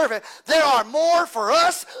his servant, there are more for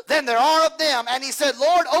us than there are of them. And he said,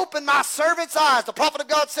 Lord, open my servant's eyes. The prophet of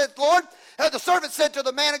God said, Lord, The servant said to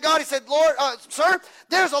the man of God, he said, Lord, sir,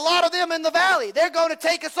 there's a lot of them in the valley. They're going to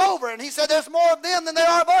take us over. And he said, there's more of them than there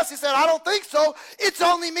are of us. He said, I don't think so. It's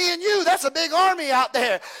only me and you. That's a big army out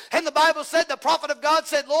there. And the Bible said, the prophet of God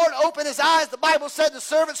said, Lord, open his eyes. The Bible said the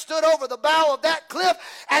servant stood over the bow of that cliff,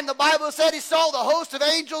 and the Bible said he saw the host of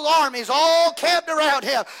angel armies all camped around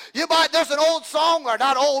him. There's an old song, or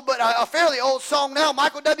not old, but a fairly old song now.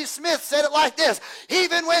 Michael W. Smith said it like this: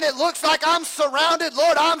 even when it looks like I'm surrounded,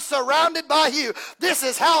 Lord, I'm surrounded by you. This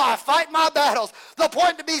is how I fight my battles. The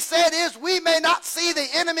point to be said is, we may not see the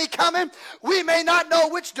enemy coming. We may not know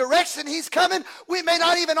which direction he's coming. We may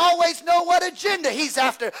not even always know what agenda he's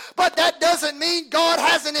after. But that doesn't mean God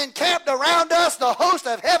hasn't encamped around us the host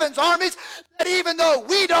of heaven's armies, that even though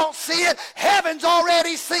we don't see it, heaven's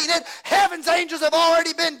already seen it. Heaven's angels have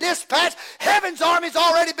already been dispatched. Heaven's army's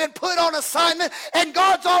already been put on assignment, and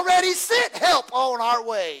God's already sent help on our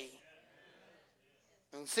way.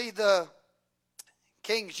 And see, the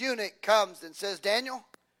king's eunuch comes and says, Daniel,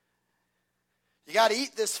 you got to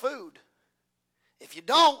eat this food. If you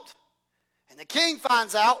don't, and the king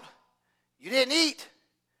finds out you didn't eat,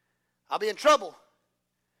 I'll be in trouble.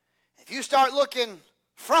 If you start looking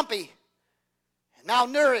frumpy and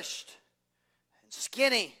malnourished and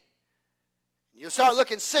skinny, and you'll start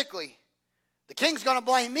looking sickly, the king's going to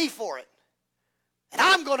blame me for it. And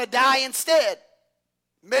I'm going to die instead.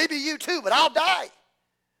 Maybe you too, but I'll die.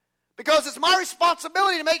 Because it's my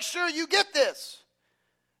responsibility to make sure you get this.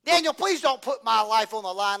 Daniel, please don't put my life on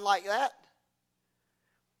the line like that.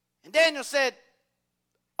 And Daniel said,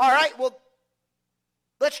 all right, well,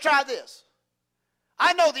 let's try this.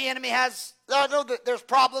 I know that there's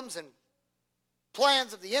problems and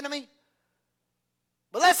plans of the enemy,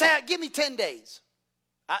 but give me 10 days.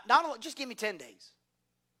 Just give me 10 days.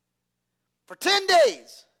 For 10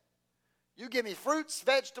 days, you give me fruits,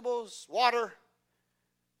 vegetables, water,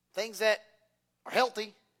 things that are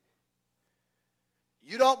healthy.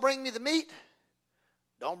 You don't bring me the meat.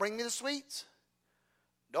 Don't bring me the sweets.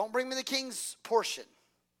 Don't bring me the king's portion.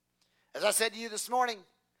 As I said to you this morning,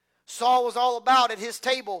 Saul was all about at his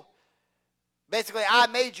table. Basically, I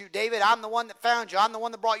made you, David. I'm the one that found you. I'm the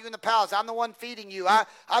one that brought you in the palace. I'm the one feeding you.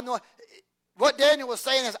 I'm the one. What Daniel was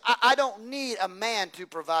saying is, I don't need a man to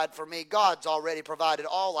provide for me. God's already provided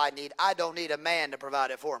all I need. I don't need a man to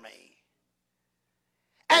provide it for me.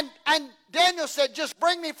 And Daniel said, just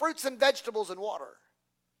bring me fruits and vegetables and water.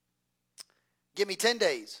 Give me 10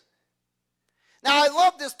 days. Now, I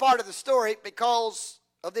love this part of the story because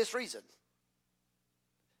of this reason.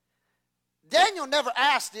 Daniel never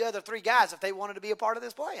asked the other three guys if they wanted to be a part of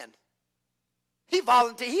this plan. He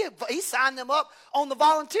volunteered. He signed them up on the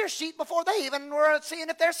volunteer sheet before they even were seeing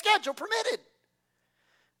if their schedule permitted.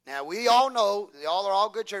 Now, we all know, y'all are all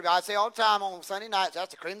good church. I say all the time on Sunday nights, that's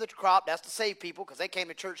the cream of the crop. That's to save people, because they came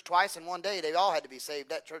to church twice in one day. They all had to be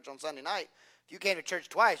saved at church on Sunday night. If you came to church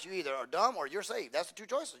twice, you either are dumb or you're saved. That's the two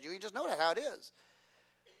choices. You just know that's how it is.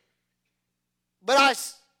 But I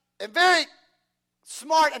am very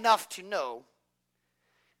smart enough to know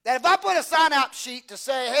that if I put a sign-out sheet to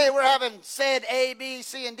say, hey, we're having said A, B,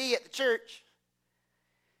 C, and D at the church,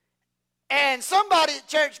 and somebody at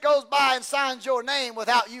church goes by and signs your name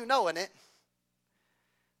without you knowing it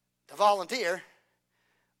to volunteer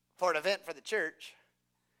for an event for the church,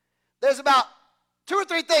 there's about 2 or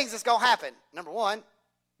 3 things that's going to happen. Number one,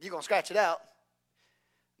 you're going to scratch it out.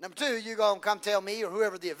 Number two, you're going to come tell me or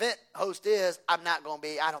whoever the event host is, I don't think I'm going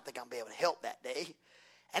to be able to help that day.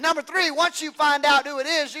 And number 3, once you find out who it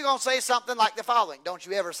is, you're going to say something like the following: don't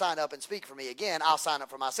you ever sign up and speak for me again. I'll sign up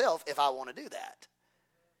for myself if I want to do that.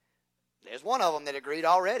 There's one of them that agreed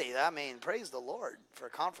already. I mean, praise the Lord for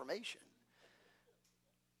confirmation.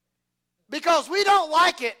 Because we don't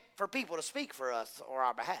like it for people to speak for us or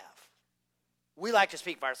our behalf. We like to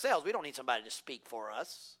speak for ourselves. We don't need somebody to speak for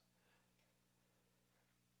us.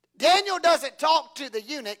 Daniel doesn't talk to the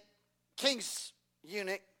eunuch, king's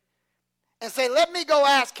eunuch, and say, let me go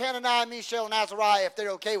ask Hananiah, Mishael, and Azariah if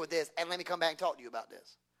they're okay with this, and let me come back and talk to you about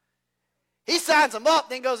this. He signs them up,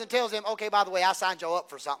 then goes and tells them, okay, by the way, I signed y'all up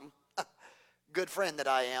for something. Good friend that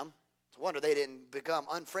I am. It's a wonder they didn't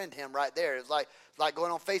unfriend him right there. It's like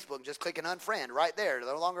going on Facebook and just clicking unfriend right there.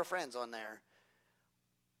 They're no longer friends on there.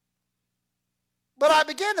 But I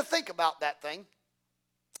began to think about that thing,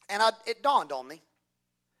 and it dawned on me.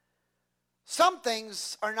 Some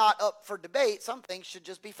things are not up for debate. Some things should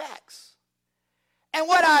just be facts. And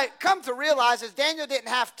what I come to realize is Daniel didn't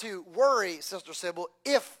have to worry, Sister Sybil,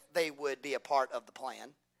 if they would be a part of the plan,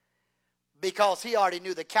 because he already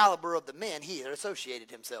knew the caliber of the men he had associated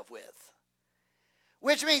himself with.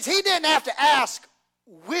 Which means he didn't have to ask,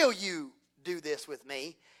 will you do this with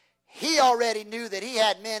me? he already knew that he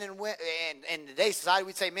had men and women, and in today's society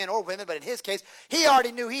we'd say men or women, but in his case, he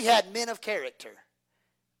already knew he had men of character,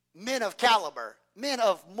 men of caliber, men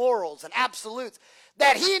of morals and absolutes,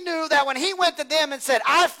 that he knew that when he went to them and said,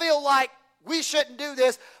 I feel like we shouldn't do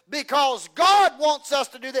this because God wants us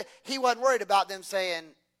to do this, he wasn't worried about them saying,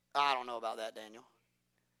 I don't know about that, Daniel.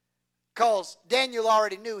 Because Daniel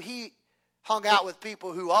already knew he hung out with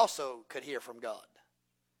people who also could hear from God.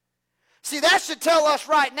 See, that should tell us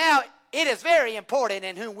right now it is very important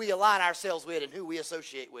in whom we align ourselves with and who we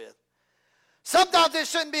associate with. Sometimes it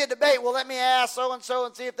shouldn't be a debate. Well, let me ask so-and-so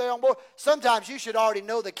and see if they're on board. Sometimes you should already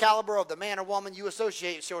know the caliber of the man or woman you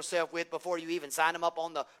associate yourself with before you even sign them up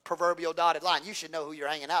on the proverbial dotted line. You should know who you're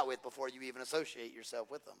hanging out with before you even associate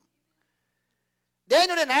yourself with them.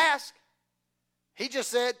 Daniel didn't ask. He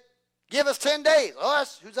just said, give us 10 days.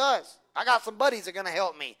 Us? Who's us? I got some buddies that are going to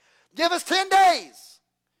help me. Give us 10 days.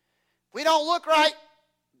 We don't look right,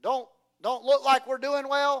 don't look like we're doing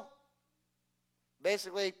well,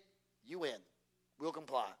 basically, you win. We'll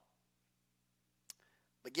comply.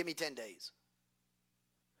 But give me 10 days.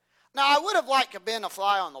 Now, I would have liked to have been a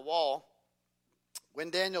fly on the wall when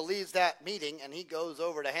Daniel leaves that meeting and he goes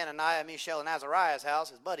over to Hananiah, Mishael, and Azariah's house,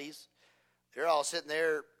 his buddies. They're all sitting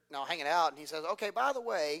there, hanging out, and he says, okay, by the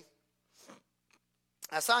way,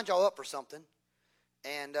 I signed y'all up for something,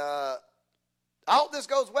 and I hope this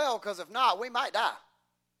goes well, because if not, we might die.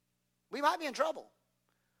 We might be in trouble.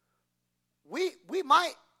 We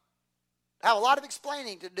might have a lot of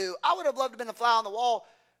explaining to do. I would have loved to have been a fly on the wall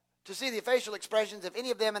to see the facial expressions if any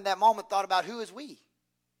of them in that moment thought about who is we.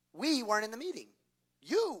 We weren't in the meeting.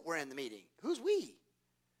 You were in the meeting. Who's we?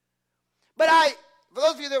 But for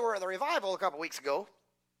those of you that were at the revival a couple weeks ago,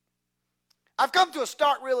 I've come to a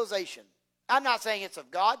stark realization. I'm not saying it's of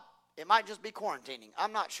God. It might just be quarantining.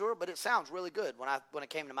 I'm not sure, but it sounds really good when it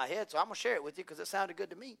came to my head, so I'm going to share it with you because it sounded good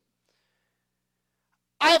to me.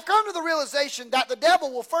 I have come to the realization that the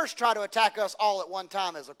devil will first try to attack us all at one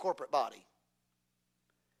time as a corporate body.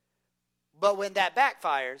 But when that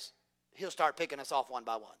backfires, he'll start picking us off one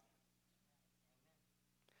by one.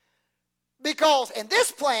 Because in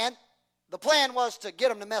this plan, the plan was to get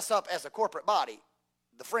them to mess up as a corporate body.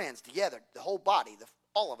 The friends together, the whole body,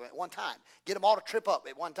 all of them at one time. Get them all to trip up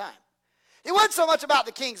at one time. It wasn't so much about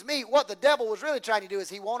the king's meat. What the devil was really trying to do is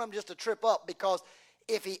he wanted them just to trip up, because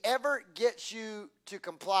if he ever gets you to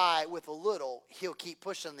comply with a little, he'll keep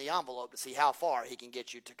pushing the envelope to see how far he can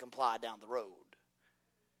get you to comply down the road.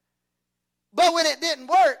 But when it didn't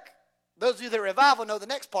work, those of you that are revival know the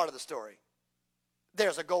next part of the story.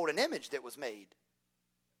 There's a golden image that was made.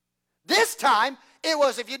 This time, it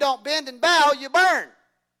was if you don't bend and bow, you burn.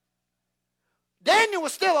 Daniel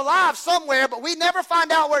was still alive somewhere, but we never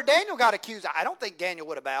find out where Daniel got accused. I don't think Daniel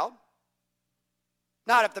would have bowed.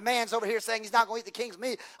 Not if the man's over here saying he's not going to eat the king's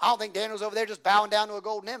meat. I don't think Daniel's over there just bowing down to a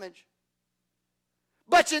golden image.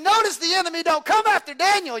 But you notice the enemy don't come after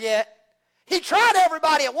Daniel yet. He tried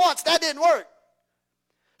everybody at once. That didn't work.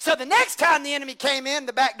 So the next time the enemy came in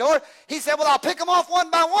the back door, he said, well, I'll pick them off one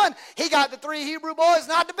by one. He got the 3 Hebrew boys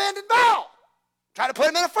not to bend and bow. Tried to put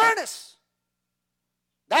them in a furnace.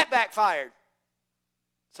 That backfired.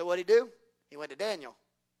 So what did he do? He went to Daniel.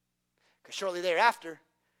 Because shortly thereafter,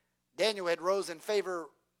 Daniel had rose in favor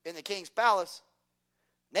in the king's palace.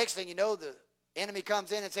 Next thing you know, the enemy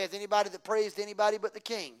comes in and says, anybody that prays to anybody but the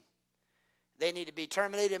king, they need to be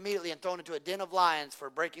terminated immediately and thrown into a den of lions for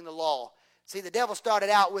breaking the law. See, the devil started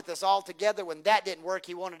out with us all together. When that didn't work,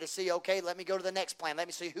 he wanted to see, okay, let me go to the next plan. Let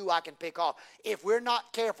me see who I can pick off. If we're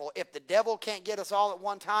not careful, if the devil can't get us all at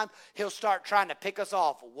one time, he'll start trying to pick us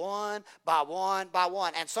off one by one by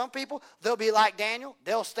one. And some people, they'll be like Daniel.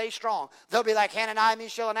 They'll stay strong. They'll be like Hananiah,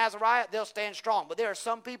 Mishael, and Azariah. They'll stand strong. But there are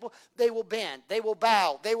some people, they will bend. They will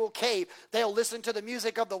bow. They will cave. They'll listen to the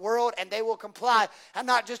music of the world, and they will comply. I'm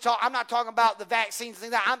not talking about the vaccines and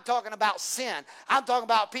things like that. I'm talking about sin. I'm talking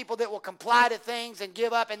about people that will comply to things and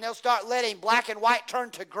give up, and they'll start letting black and white turn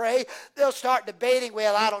to gray. They'll start debating,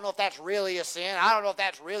 well, I don't know if that's really a sin. I don't know if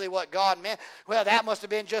that's really what God meant. Well, that must have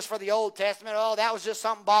been just for the Old Testament. Oh, that was just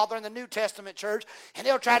something bothering the New Testament church. And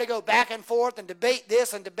they'll try to go back and forth and debate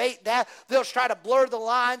this and debate that. They'll try to blur the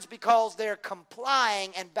lines because they're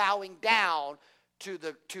complying and bowing down to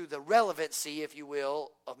the relevancy, if you will,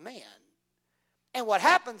 of man. And what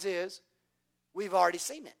happens is, we've already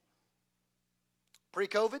seen it.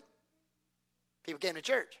 Pre-COVID, people came to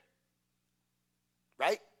church,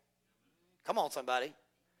 right? Come on, somebody.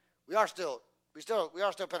 We are still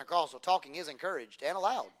Pentecostal. Talking is encouraged and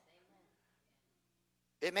allowed.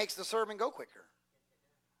 It makes the sermon go quicker.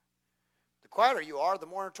 The quieter you are, the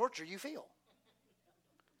more torture you feel.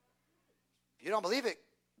 If you don't believe it,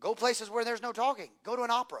 Go places where there's no talking. Go to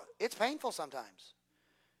an opera. It's painful sometimes.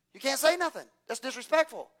 You can't say nothing. That's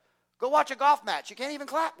disrespectful. Go watch a golf match. You can't even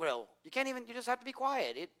clap well. You just have to be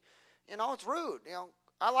quiet. It's rude.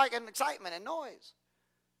 I like an excitement and noise.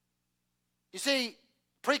 You see,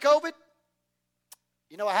 pre-COVID,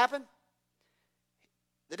 you know what happened?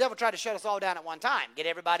 The devil tried to shut us all down at one time. Get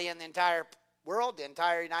everybody in the entire world, the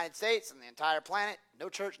entire United States, and the entire planet. No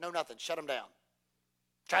church, no nothing. Shut them down.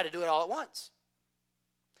 Try to do it all at once.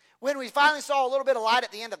 When we finally saw a little bit of light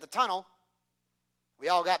at the end of the tunnel, we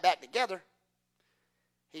all got back together.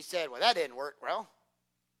 He said, well, that didn't work well.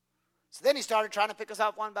 So then he started trying to pick us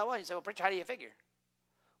up one by one. He said, well, preacher, how do you figure?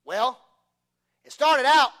 Well, it started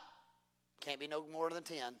out, can't be no more than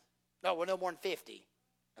 10. No, well, no more than 50.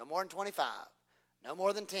 No more than 25. No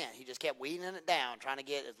more than 10. He just kept weeding it down, trying to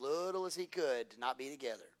get as little as he could to not be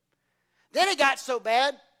together. Then it got so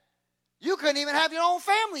bad, you couldn't even have your own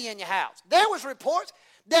family in your house. There was reports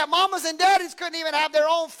that mamas and daddies couldn't even have their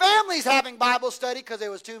own families having Bible study because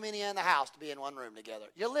there was too many in the house to be in one room together.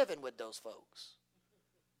 You're living with those folks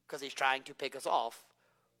because he's trying to pick us off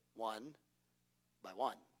one by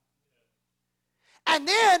one. And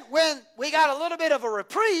then when we got a little bit of a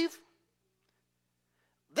reprieve,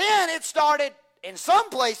 then it started in some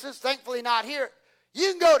places, thankfully not here.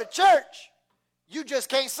 You can go to church, you just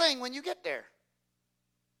can't sing when you get there.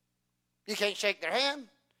 You can't shake their hand.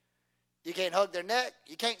 You can't hug their neck.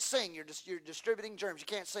 You can't sing. You're distributing germs. You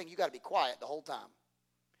can't sing. You got to be quiet the whole time.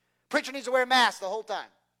 Preacher needs to wear a mask the whole time.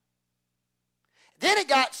 Then it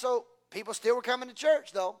got so people still were coming to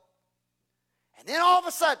church, though. And then all of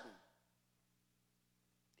a sudden,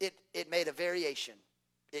 it made a variation.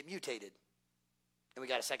 It mutated. And we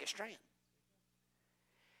got a second strand.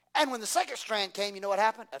 And when the second strand came, you know what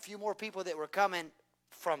happened? A few more people that were coming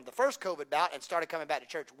from the first COVID bout and started coming back to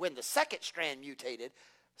church. When the second strand mutated,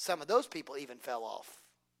 some of those people even fell off.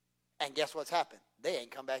 And guess what's happened? They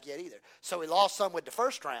ain't come back yet either. So we lost some with the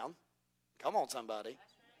first round. Come on, somebody.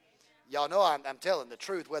 Y'all know I'm telling the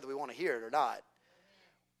truth whether we want to hear it or not.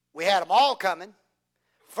 We had them all coming.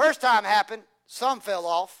 First time happened, some fell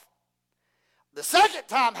off. The second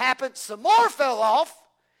time happened, some more fell off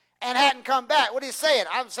and hadn't come back. What are you saying?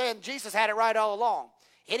 I'm saying Jesus had it right all along.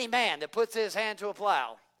 Any man that puts his hand to a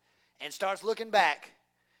plow and starts looking back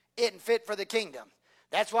isn't fit for the kingdom.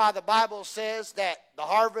 That's why the Bible says that the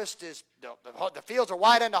harvest is, the fields are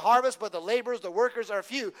wide unto harvest, but the laborers, the workers are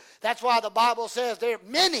few. That's why the Bible says there are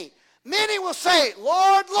many will say,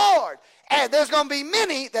 Lord, Lord. And there's going to be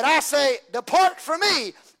many that I say, depart from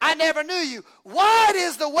me. I never knew you. Wide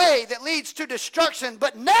is the way that leads to destruction,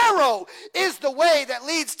 but narrow is the way that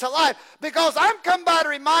leads to life. Because I'm come by to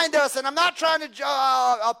remind us, and I'm not trying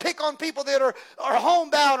to pick on people that are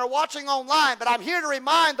homebound or watching online, but I'm here to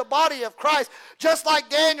remind the body of Christ, just like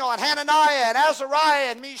Daniel and Hananiah and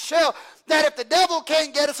Azariah and Mishael, that if the devil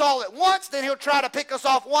can't get us all at once, then he'll try to pick us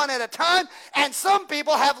off one at a time. And some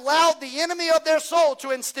people have allowed the enemy of their soul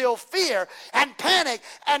to instill fear and panic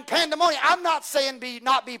and pandemonium. I'm not saying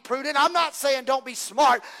not be prudent. I'm not saying don't be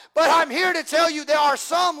smart. But I'm here to tell you there are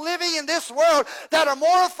some living in this world that are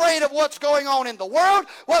more afraid of what's going on in the world,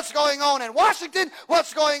 what's going on in Washington,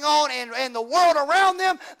 what's going on in the world around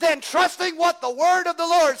them, than trusting what the word of the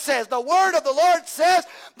Lord says. The word of the Lord says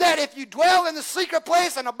that if you dwell in the secret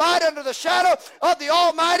place and abide under the shadow of the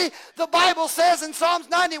Almighty, the Bible says in Psalms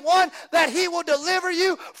 91 that he will deliver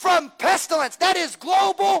you from pestilence. That is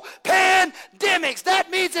global pandemics.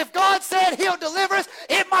 That means if God said he'll deliver us,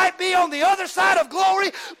 it might be on the other side of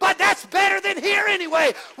glory, but that's better than here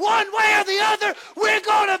anyway. One way or the other, we're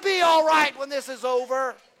going to be all right when this is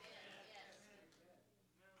over.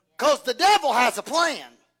 Because the devil has a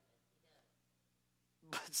plan,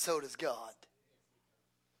 but so does God.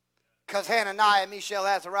 Because Hananiah, Mishael,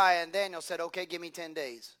 Azariah, and Daniel said, okay, give me 10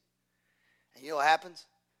 days. And you know what happens?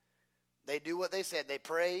 They do what they said. They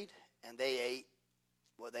prayed, and they ate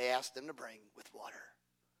what they asked them to bring with water.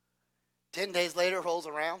 10 days later it rolls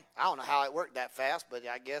around. I don't know how it worked that fast, but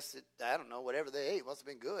I guess, I don't know, whatever they ate must have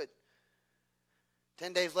been good.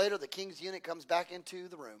 10 days later, the king's eunuch comes back into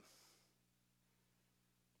the room.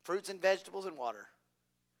 Fruits and vegetables and water.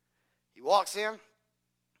 He walks in.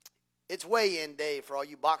 It's weigh-in day for all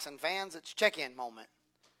you boxing fans. It's check-in moment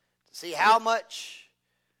to see how much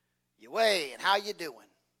you weigh and how you doing.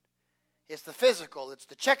 It's the physical. It's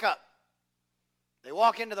the checkup. They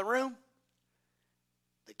walk into the room.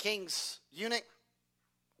 The king's eunuch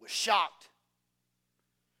was shocked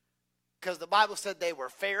because the Bible said they were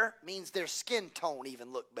fair. Means their skin tone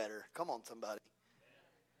even looked better. Come on, somebody.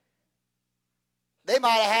 They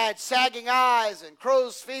might have had sagging eyes and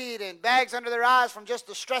crow's feet and bags under their eyes from just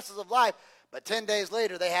the stresses of life. But 10 days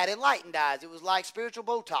later, they had enlightened eyes. It was like spiritual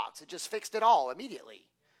Botox. It just fixed it all immediately.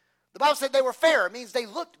 The Bible said they were fairer. It means they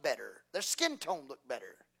looked better. Their skin tone looked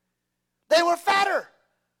better. They were fatter.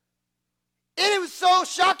 And it was so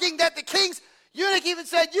shocking that the king's eunuch even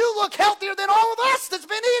said, you look healthier than all of us that's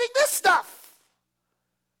been eating this stuff.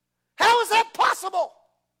 How is that possible?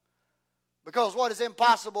 Because what is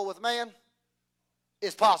impossible with man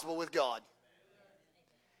is possible with God.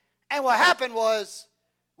 And what happened was,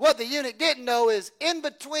 what the eunuch didn't know is in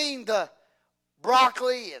between the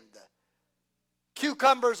broccoli and the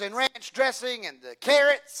cucumbers and ranch dressing and the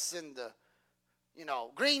carrots and the,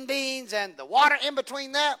 green beans and the water in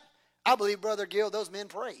between that, I believe, Brother Gill, those men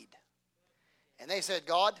prayed. And they said,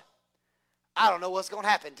 God, I don't know what's going to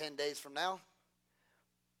happen 10 days from now,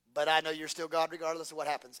 but I know you're still God regardless of what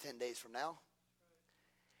happens 10 days from now.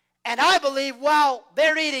 And I believe while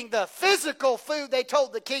they're eating the physical food they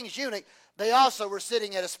told the king's eunuch, they also were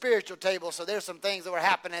sitting at a spiritual table, so there's some things that were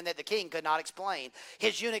happening that the king could not explain.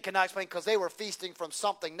 His eunuch could not explain because they were feasting from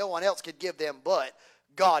something no one else could give them but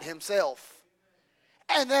God himself.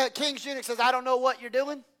 And the king's eunuch says, I don't know what you're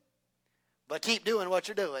doing, but keep doing what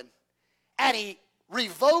you're doing. And he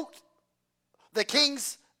revoked the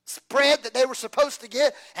king's spread that they were supposed to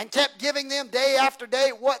get and kept giving them day after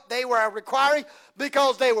day what they were requiring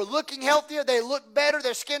because they were looking healthier, they looked better,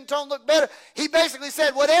 their skin tone looked better. He basically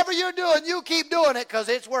said, whatever you're doing, you keep doing it because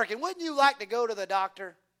it's working. Wouldn't you like to go to the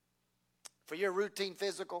doctor for your routine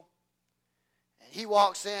physical? And he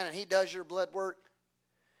walks in and he does your blood work.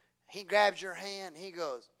 He grabs your hand and he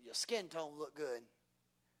goes, your skin tone look good.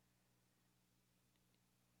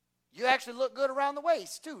 You actually look good around the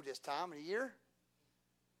waist too this time of the year.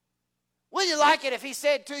 Wouldn't you like it if he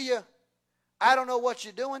said to you, I don't know what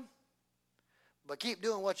you're doing, but keep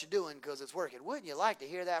doing what you're doing because it's working? Wouldn't you like to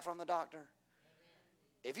hear that from the doctor?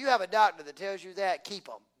 If you have a doctor that tells you that, keep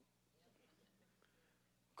them.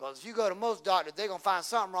 Because if you go to most doctors, they're going to find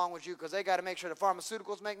something wrong with you because they got to make sure the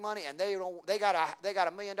pharmaceuticals make money, and they got a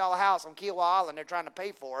 $1 million house on Kiowa Island they're trying to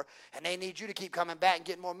pay for, and they need you to keep coming back and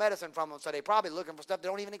getting more medicine from them, so they're probably looking for stuff that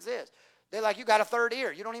don't even exist. They're like, you got a third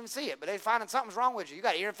ear. You don't even see it, but they're finding something's wrong with you. You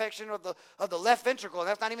got ear infection of the left ventricle, and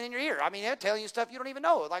that's not even in your ear. I mean, they're telling you stuff you don't even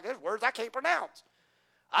know. Like, there's words I can't pronounce.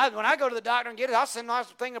 When I go to the doctor and get it, I'll send them a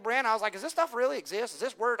thing of brand. I was like, does this stuff really exist? Is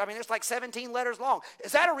this word? I mean, it's like 17 letters long.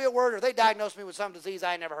 Is that a real word, or they diagnosed me with some disease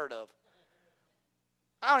I ain't never heard of?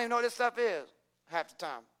 I don't even know what this stuff is half the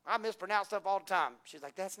time. I mispronounce stuff all the time. She's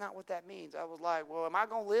like, that's not what that means. I was like, well, am I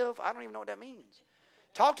going to live? I don't even know what that means.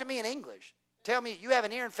 Talk to me in English. Tell me you have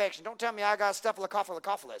an ear infection. Don't tell me I got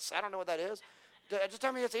staphylococcus. I don't know what that is. Just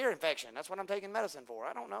tell me it's an ear infection. That's what I'm taking medicine for.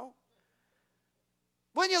 I don't know.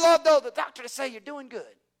 Wouldn't you love, though, the doctor to say you're doing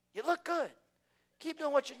good? You look good. Keep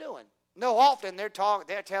doing what you're doing. No, often they're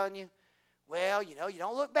telling you, well, you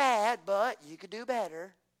don't look bad, but you could do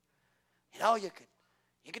better. You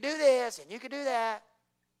could do this and you could do that.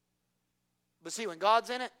 But see, when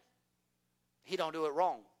God's in it, he don't do it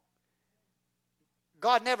wrong.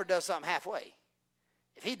 God never does something halfway.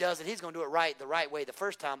 If he does it, he's going to do it the right way the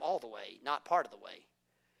first time, all the way, not part of the way.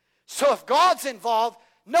 So if God's involved,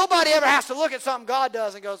 nobody ever has to look at something God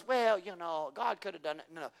does and goes, well, God could have done it.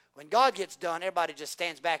 No. When God gets done, everybody just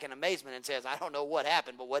stands back in amazement and says, I don't know what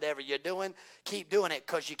happened, but whatever you're doing, keep doing it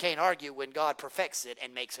because you can't argue when God perfects it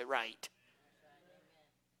and makes it right.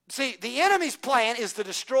 See, the enemy's plan is to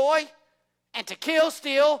destroy and to kill,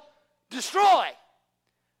 steal, destroy.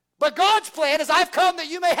 But God's plan is, I've come that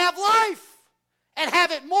you may have life and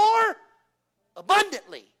have it more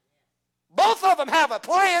abundantly. Both of them have a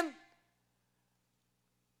plan.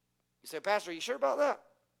 You say, Pastor, are you sure about that?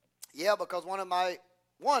 Yeah, because one of my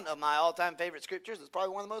all-time favorite scriptures, it's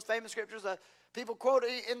probably one of the most famous scriptures that people quote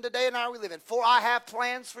in the day and hour we live in. For I have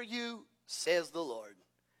plans for you, says the Lord.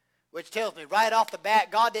 Which tells me right off the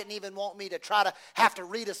bat, God didn't even want me to try to have to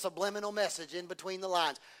read a subliminal message in between the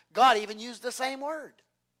lines. God even used the same word.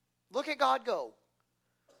 Look at God go.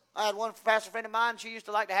 I had one pastor friend of mine, she used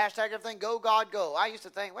to like to hashtag everything, go, God, go. I used to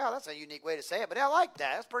think, well, that's a unique way to say it, but I like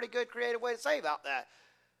that. That's a pretty good creative way to say about that.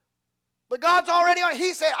 But God's already on it.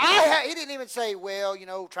 He said, he didn't even say, well,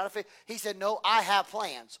 try to figure. He said, no, I have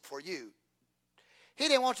plans for you. He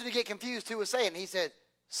didn't want you to get confused who was saying. He said,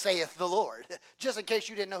 saith the Lord, just in case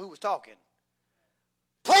you didn't know who was talking.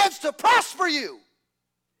 Plans to prosper you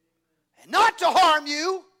and not to harm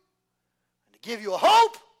you and to give you a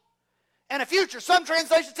hope and a future. Some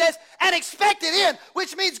translation says an expected end,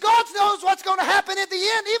 which means God knows what's going to happen at the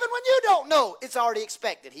end even when you don't know. It's already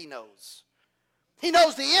expected. He knows. He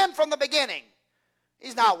knows the end from the beginning.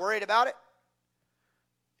 He's not worried about it.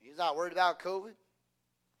 He's not worried about COVID.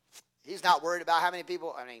 He's not worried about how many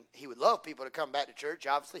people. I mean, he would love people to come back to church.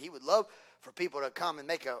 Obviously, he would love for people to come and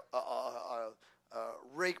make a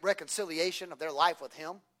reconciliation of their life with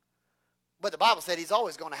him. But the Bible said he's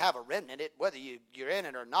always going to have a remnant. Whether you're in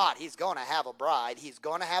it or not, he's going to have a bride. He's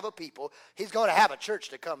going to have a people. He's going to have a church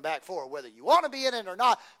to come back for. Whether you want to be in it or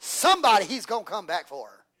not, somebody he's going to come back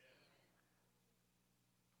for.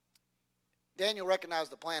 Daniel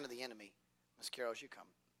recognized the plan of the enemy. Miss Carol, as you come.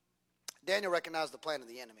 Daniel recognized the plan of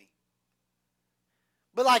the enemy.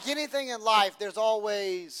 But like anything in life, there's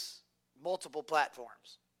always multiple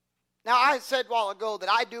platforms. Now, I said a while ago that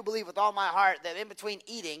I do believe with all my heart that in between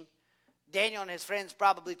eating, Daniel and his friends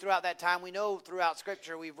probably throughout that time, we know throughout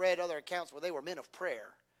Scripture, we've read other accounts where they were men of prayer.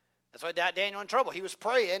 That's why got Daniel in trouble. He was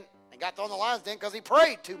praying and got thrown in the lion's den because he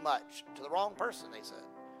prayed too much to the wrong person, they said.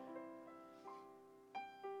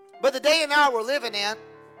 But the day and hour we're living in,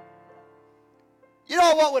 you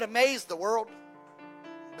know what would amaze the world?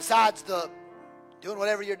 Besides the doing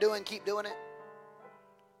whatever you're doing, keep doing it.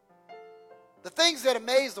 The things that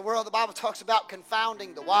amaze the world, the Bible talks about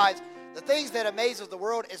confounding the wise. The things that amazes the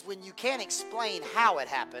world is when you can't explain how it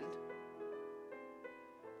happened.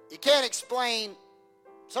 You can't explain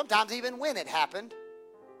sometimes even when it happened.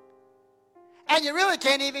 And you really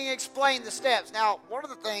can't even explain the steps. Now, one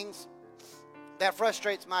of the things that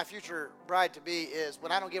frustrates my future bride-to-be is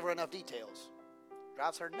when I don't give her enough details. It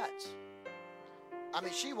drives her nuts. I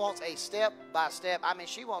mean, she wants a step-by-step. I mean,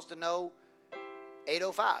 she wants to know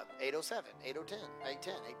 8:05, 8:07, 8:10, 8:10,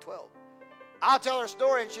 8:12. I'll tell her a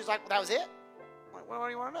story, and she's like, well, that was it? I'm like, what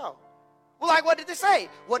do you want to know? Well, like, what did they say?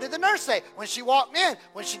 What did the nurse say? When she walked in,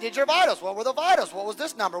 when she did your vitals, what were the vitals? What was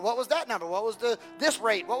this number? What was that number? What was this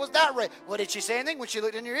rate? What was that rate? Well, did she say anything when she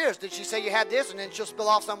looked in your ears? Did she say you had this, and then she'll spill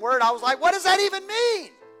off some word? I was like, what does that even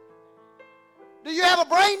mean? Do you have a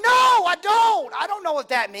brain? No, I don't. I don't know what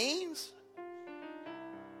that means.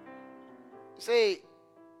 See,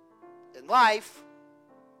 in life,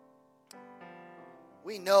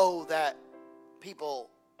 we know that people,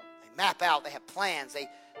 they map out, they have plans, they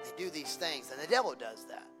do these things, and the devil does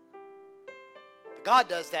that. But God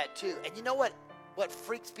does that too. And you know what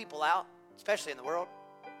freaks people out, especially in the world?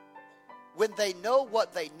 When they know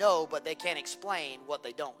what they know, but they can't explain what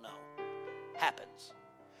they don't know. Happens.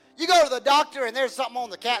 You go to the doctor and there's something on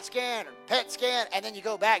the CAT scan or PET scan, and then you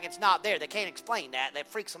go back and it's not there. They can't explain that. That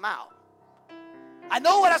freaks them out. I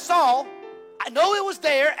know what I saw. I know it was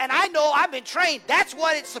there, and I know I've been trained. That's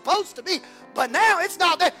what it's supposed to be. But now it's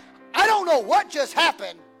not there. I don't know what just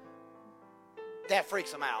happened. That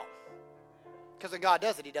freaks them out. Because when God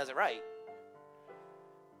does it, he does it right.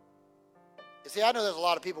 You see, I know there's a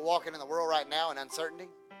lot of people walking in the world right now in uncertainty.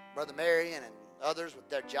 Brother Marion and others with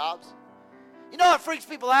their jobs. You know what freaks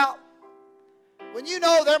people out? When you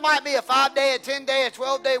know there might be a 5-day, a 10-day, a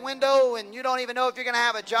 12-day window, and you don't even know if you're going to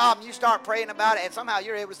have a job, and you start praying about it, and somehow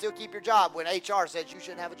you're able to still keep your job when HR says you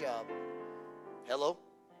shouldn't have a job. Hello?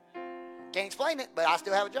 Can't explain it, but I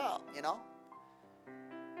still have a job, you know?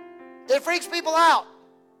 It freaks people out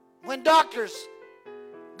when doctors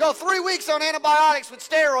go 3 weeks on antibiotics with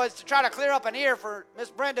steroids to try to clear up an ear for Miss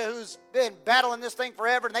Brenda, who's been battling this thing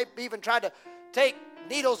forever, and they've even tried to take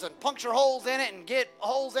needles and puncture holes in it and get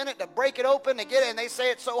holes in it to break it open and get it, and they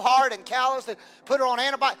say it's so hard and callous and put her on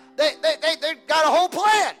antibiotics. They've got a whole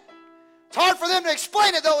plan. It's hard for them to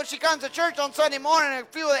explain it, though, when she comes to church on Sunday morning and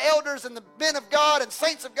a few of the elders and the men of God and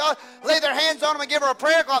saints of God lay their hands on them and give her a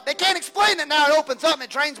prayer call. They can't explain it now. It opens up and it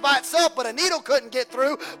trains by itself, but a needle couldn't get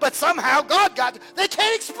through, but somehow God got it. They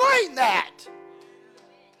can't explain that.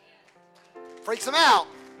 Freaks them out.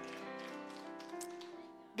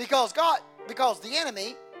 Because the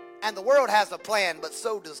enemy and the world has a plan, but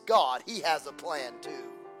so does God. He has a plan too.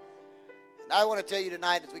 And I want to tell you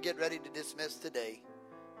tonight as we get ready to dismiss today,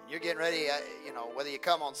 you're getting ready, whether you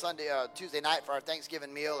come on Tuesday night for our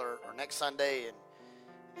Thanksgiving meal or next Sunday, and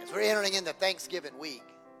as we're entering into Thanksgiving week,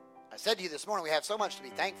 I said to you this morning, we have so much to be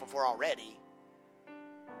thankful for already.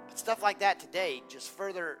 But stuff like that today just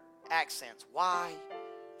further accents why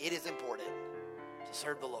it is important to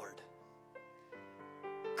serve the Lord.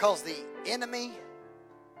 Because the enemy,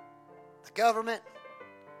 the government,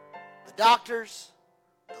 the doctors,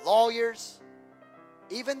 the lawyers,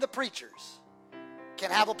 even the preachers can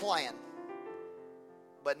have a plan,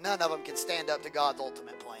 but none of them can stand up to God's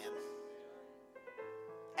ultimate plan.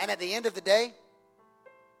 And at the end of the day,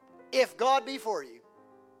 if God be for you,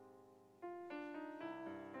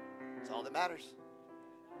 it's all that matters.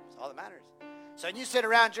 It's all that matters. So when you sit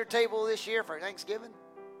around your table this year for Thanksgiving,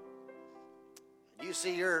 you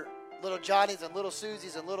see your little Johnnies and little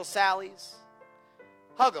Susies and little Sallys,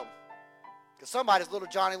 hug them. Because somebody's little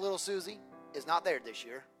Johnny, little Susie is not there this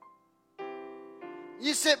year.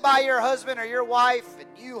 You sit by your husband or your wife and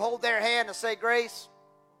you hold their hand and say grace.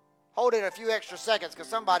 Hold it a few extra seconds because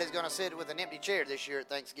somebody's going to sit with an empty chair this year at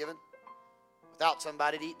Thanksgiving without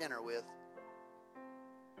somebody to eat dinner with.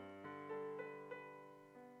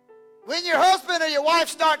 When your husband or your wife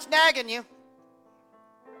starts nagging you,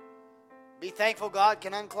 be thankful God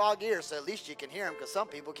can unclog ears so at least you can hear them, because some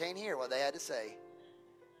people can't hear what they had to say.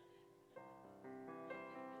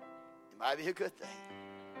 It might be a good thing.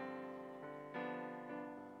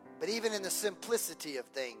 But even in the simplicity of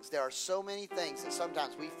things, there are so many things that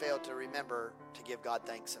sometimes we fail to remember to give God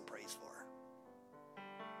thanks and praise for.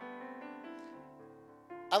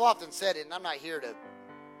 I've often said it, and I'm not here to,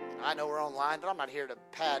 I know we're online, but I'm not here to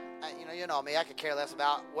pad, you know me, I could care less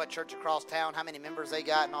about what church across town, how many members they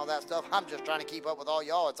got and all that stuff. I'm just trying to keep up with all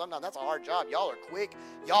y'all, and sometimes that's a hard job. Y'all are quick,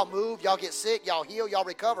 y'all move, y'all get sick, y'all heal, y'all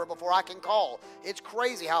recover before I can call. It's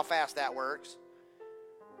crazy how fast that works.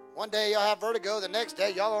 One day y'all have vertigo, the next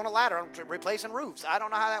day y'all on a ladder replacing roofs. I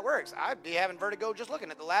don't know how that works. I'd be having vertigo just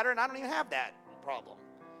looking at the ladder, and I don't even have that problem.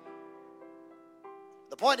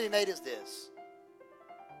 The point to be made is this.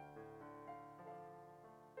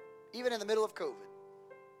 Even in the middle of COVID,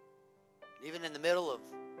 even in the middle of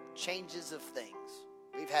changes of things,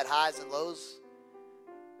 we've had highs and lows,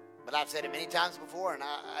 but I've said it many times before, and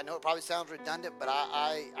I know it probably sounds redundant, but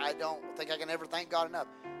I don't think I can ever thank God enough.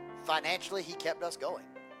 Financially, He kept us going.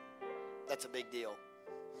 That's a big deal.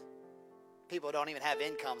 People don't even have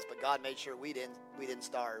incomes, but God made sure we didn't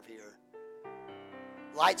starve here.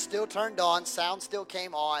 Lights still turned on, sound still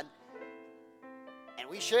came on, and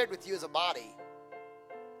we shared with you as a body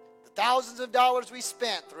thousands of dollars we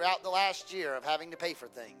spent throughout the last year of having to pay for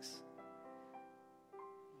things.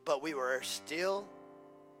 But we were still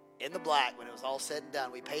in the black when it was all said and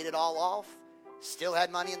done. We paid it all off, still had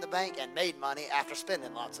money in the bank, and made money after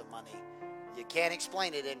spending lots of money. You can't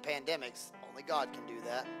explain it in pandemics. Only God can do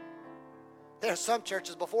that. There are some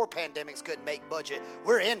churches before pandemics couldn't make budget.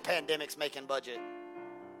 We're in pandemics making budget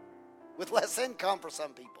with less income for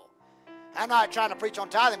some people. I'm not trying to preach on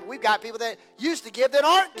tithing, but we've got people that used to give that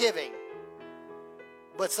aren't giving.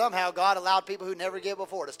 But somehow God allowed people who never gave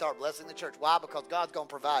before to start blessing the church. Why? Because God's going to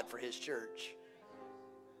provide for His church.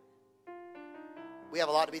 We have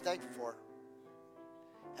a lot to be thankful for.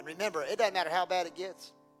 And remember, it doesn't matter how bad it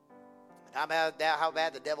gets, how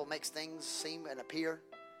bad the devil makes things seem and appear.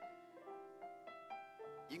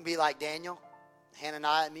 You can be like Daniel,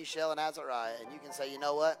 Hananiah, Mishael, and Azariah, and you can say, you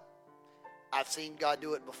know what? I've seen God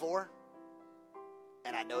do it before,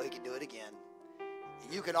 and I know He can do it again.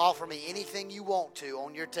 You can offer me anything you want to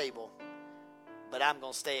on your table, but I'm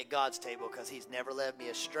going to stay at God's table because He's never led me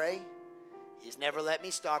astray. He's never let me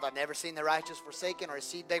starve. I've never seen the righteous forsaken or his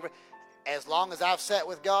seed begging. As long as I've sat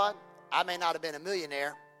with God, I may not have been a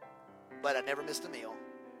millionaire, but I never missed a meal.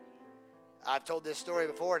 I've told this story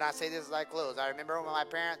before, and I say this as I close. I remember when my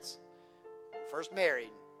parents first married.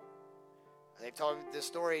 They've told me this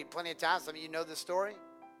story plenty of times. Some of you know this story.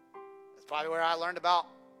 That's probably where I learned about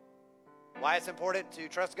why it's important to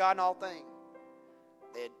trust God in all things.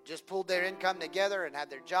 They had just pulled their income together and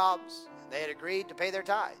had their jobs. And they had agreed to pay their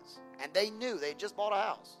tithes. And they knew they had just bought a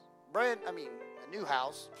house. A new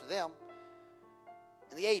house for them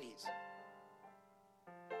in the 80s.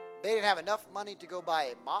 They didn't have enough money to go buy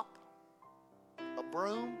a mop, a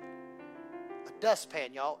broom, a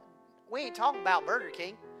dustpan, y'all. We ain't talking about Burger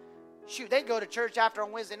King. Shoot, they'd go to church after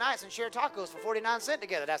on Wednesday nights and share tacos for 49 cents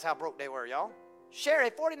together. That's how broke they were, y'all. Share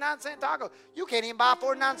a 49-cent taco. You can't even buy a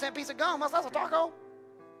 49-cent piece of gum. That's a taco.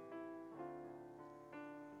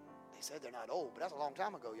 They said they're not old, but that's a long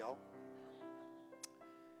time ago, y'all.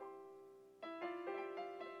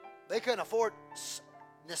 They couldn't afford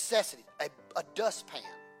necessities. A dustpan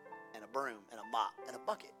and a broom and a mop and a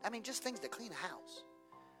bucket. Just things to clean a house.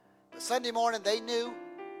 But Sunday morning, they knew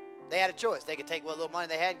they had a choice. They could take what little money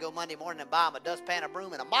they had and go Monday morning and buy them a dustpan, a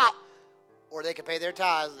broom, and a mop. Or they could pay their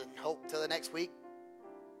tithes and hope till the next week.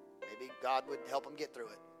 Maybe God would help them get through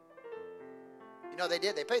it. You know, they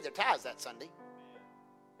did. They paid their tithes that Sunday.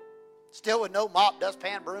 Still with no mop,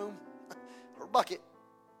 dustpan, broom, or bucket.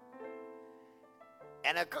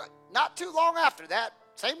 And not too long after that,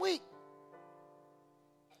 same week,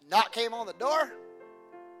 knock came on the door.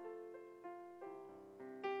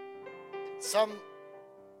 Some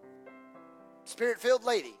Spirit-filled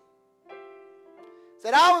lady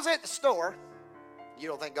said, I was at the store. You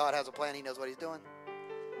don't think God has a plan? He knows what He's doing.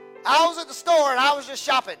 I was at the store and I was just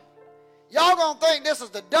shopping. Y'all gonna think this is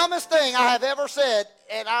the dumbest thing I have ever said,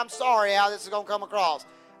 and I'm sorry how this is gonna come across.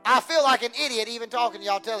 I feel like an idiot even talking to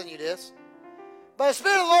y'all telling you this. But the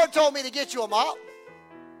Spirit of the Lord told me to get you a mop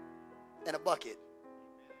and a bucket,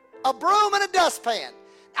 a broom and a dustpan.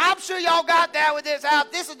 I'm sure y'all got that with this house.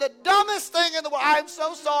 This is the dumbest thing in the world. I'm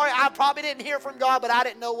so sorry. I probably didn't hear from God, but I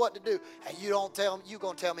didn't know what to do. And you going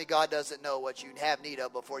to tell me God doesn't know what you have need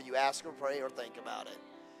of before you ask or pray or think about it.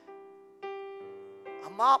 A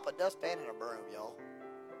mop, a dustpan, and a broom, y'all.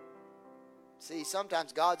 See,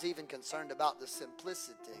 sometimes God's even concerned about the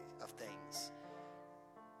simplicity of things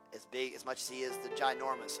as much as he is the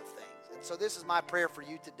ginormous of things. And so this is my prayer for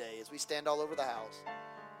you today as we stand all over the house.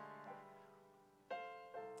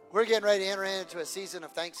 We're getting ready to enter into a season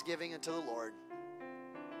of thanksgiving unto the Lord.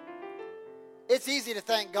 It's easy to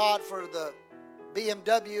thank God for the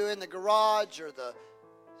BMW in the garage or the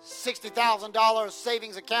 $60,000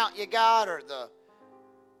 savings account you got or the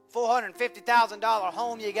 $450,000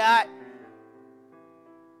 home you got.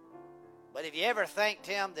 But have you ever thanked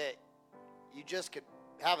him that you just could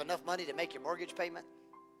have enough money to make your mortgage payment?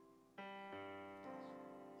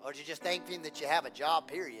 Or did you just thank him that you have a job,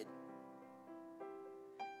 period?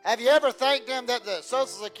 Have you ever thanked him that the Social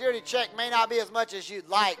Security check may not be as much as you'd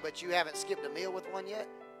like, but you haven't skipped a meal with one yet?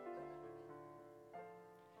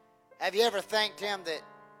 Have you ever thanked him that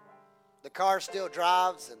the car still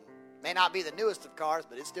drives and may not be the newest of cars,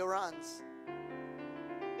 but it still runs?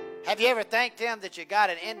 Have you ever thanked him that you got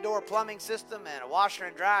an indoor plumbing system and a washer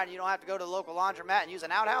and dryer and you don't have to go to the local laundromat and use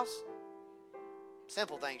an outhouse?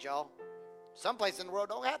 Simple things, y'all. Some places in the world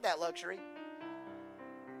don't have that luxury.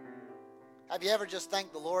 Have you ever just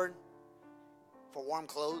thanked the Lord for warm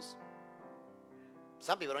clothes?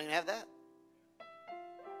 Some people don't even have that.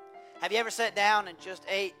 Have you ever sat down and just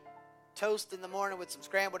ate toast in the morning with some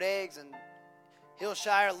scrambled eggs and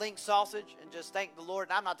Hillshire link sausage and just thank the Lord?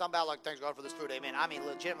 And I'm not talking about like, thanks God for this food, amen. I mean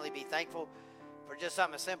legitimately be thankful for just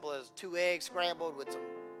something as simple as 2 eggs scrambled with some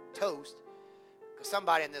toast. Because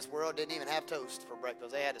somebody in this world didn't even have toast for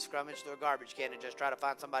breakfast. They had to scrummage through a garbage can and just try to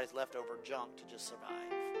find somebody's leftover junk to just survive.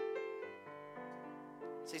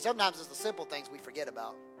 See, sometimes it's the simple things we forget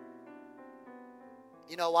about.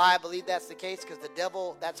 You know why I believe that's the case? Because the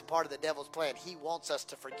devil, that's part of the devil's plan. He wants us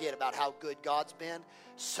to forget about how good God's been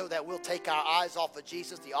so that we'll take our eyes off of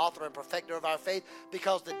Jesus, the author and perfecter of our faith,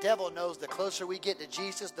 because the devil knows the closer we get to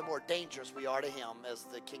Jesus, the more dangerous we are to him as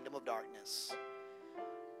the kingdom of darkness.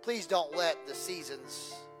 Please don't let the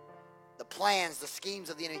seasons, the plans, the schemes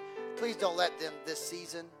of the enemy, please don't let them this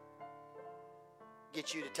season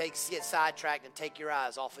get you to get sidetracked and take your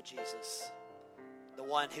eyes off of Jesus, the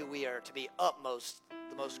one who we are to be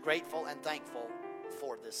the most grateful and thankful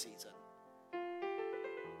for this season.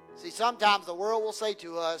 See, sometimes the world will say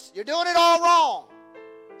to us, you're doing it all wrong.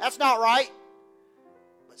 That's not right.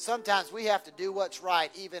 But sometimes we have to do what's right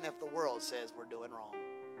even if the world says we're doing wrong.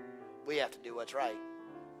 We have to do what's right.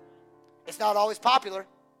 It's not always popular.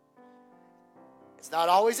 It's not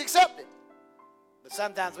always accepted. But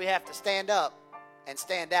sometimes we have to stand up and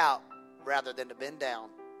stand out rather than to bend down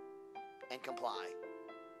and comply.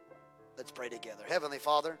 Let's pray together. Heavenly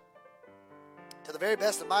Father, to the very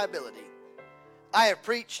best of my ability, I have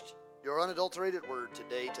preached your unadulterated word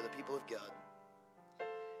today to the people of God.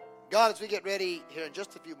 God, as we get ready here in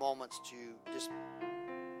just a few moments to just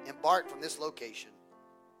embark from this location,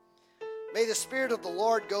 may the Spirit of the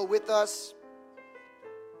Lord go with us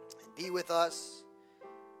and be with us.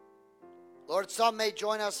 Lord, some may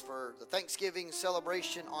join us for the Thanksgiving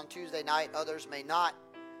celebration on Tuesday night. Others may not.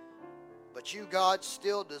 But you, God,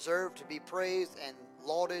 still deserve to be praised and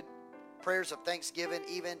lauded. Prayers of thanksgiving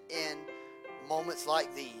even in moments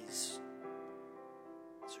like these.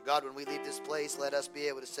 So, God, when we leave this place, let us be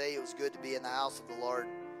able to say it was good to be in the house of the Lord.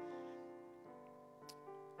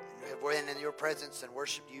 And we're in your presence and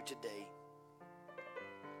worship you today.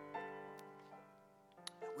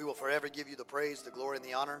 We will forever give you the praise, the glory, and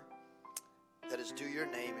the honor that is due your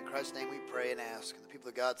name. In Christ's name we pray and ask. And the people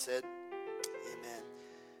of God said, amen.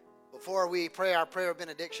 Before we pray our prayer of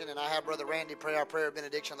benediction, and I have Brother Randy pray our prayer of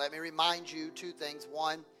benediction, let me remind you 2 things.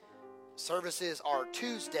 One, services are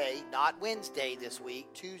Tuesday, not Wednesday this week,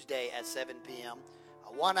 Tuesday at 7 p.m.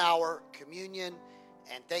 A 1-hour communion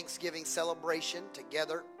and Thanksgiving celebration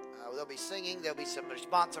together. There'll be singing, there'll be some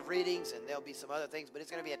responsive readings, and there'll be some other things, but it's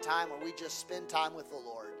going to be a time where we just spend time with the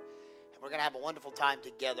Lord. And we're going to have a wonderful time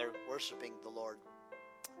together worshiping the Lord.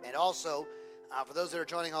 And also, for those that are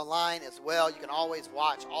joining online as well, you can always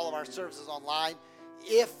watch all of our services online.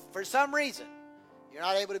 If, for some reason, you're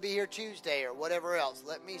not able to be here Tuesday or whatever else,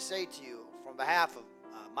 let me say to you, from behalf of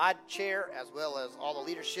my chair, as well as all the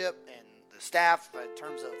leadership and the staff in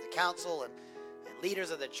terms of the council and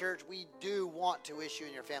leaders of the church, we do want to wish you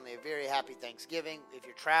and your family a very happy Thanksgiving. If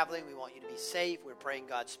you're traveling, we want you to be safe. We're praying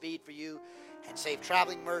God's speed for you and safe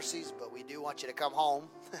traveling mercies, but we do want you to come home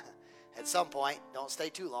at some point. Don't stay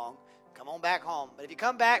too long. come on back home. But if you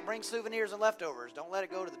come back, bring souvenirs and leftovers. Don't let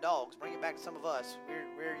it go to the dogs. Bring it back to some of us.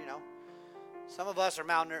 We're some of us are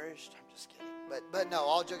malnourished. I'm just kidding. But no,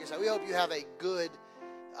 all joking aside, we hope you have a good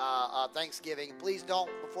Thanksgiving. Please don't,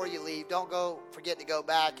 before you leave, forget to go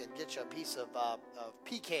back and get you a piece of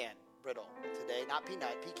pecan brittle today. Not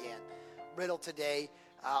peanut, pecan brittle today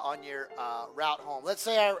on your route home. Let's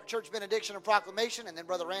say our church benediction and proclamation, and then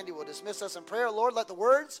Brother Randy will dismiss us in prayer. Lord, let the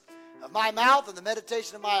words of my mouth and the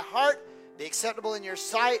meditation of my heart be acceptable in your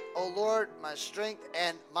sight, O Lord, my strength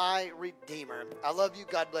and my Redeemer. I love you.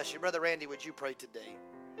 God bless you. Brother Randy, would you pray today?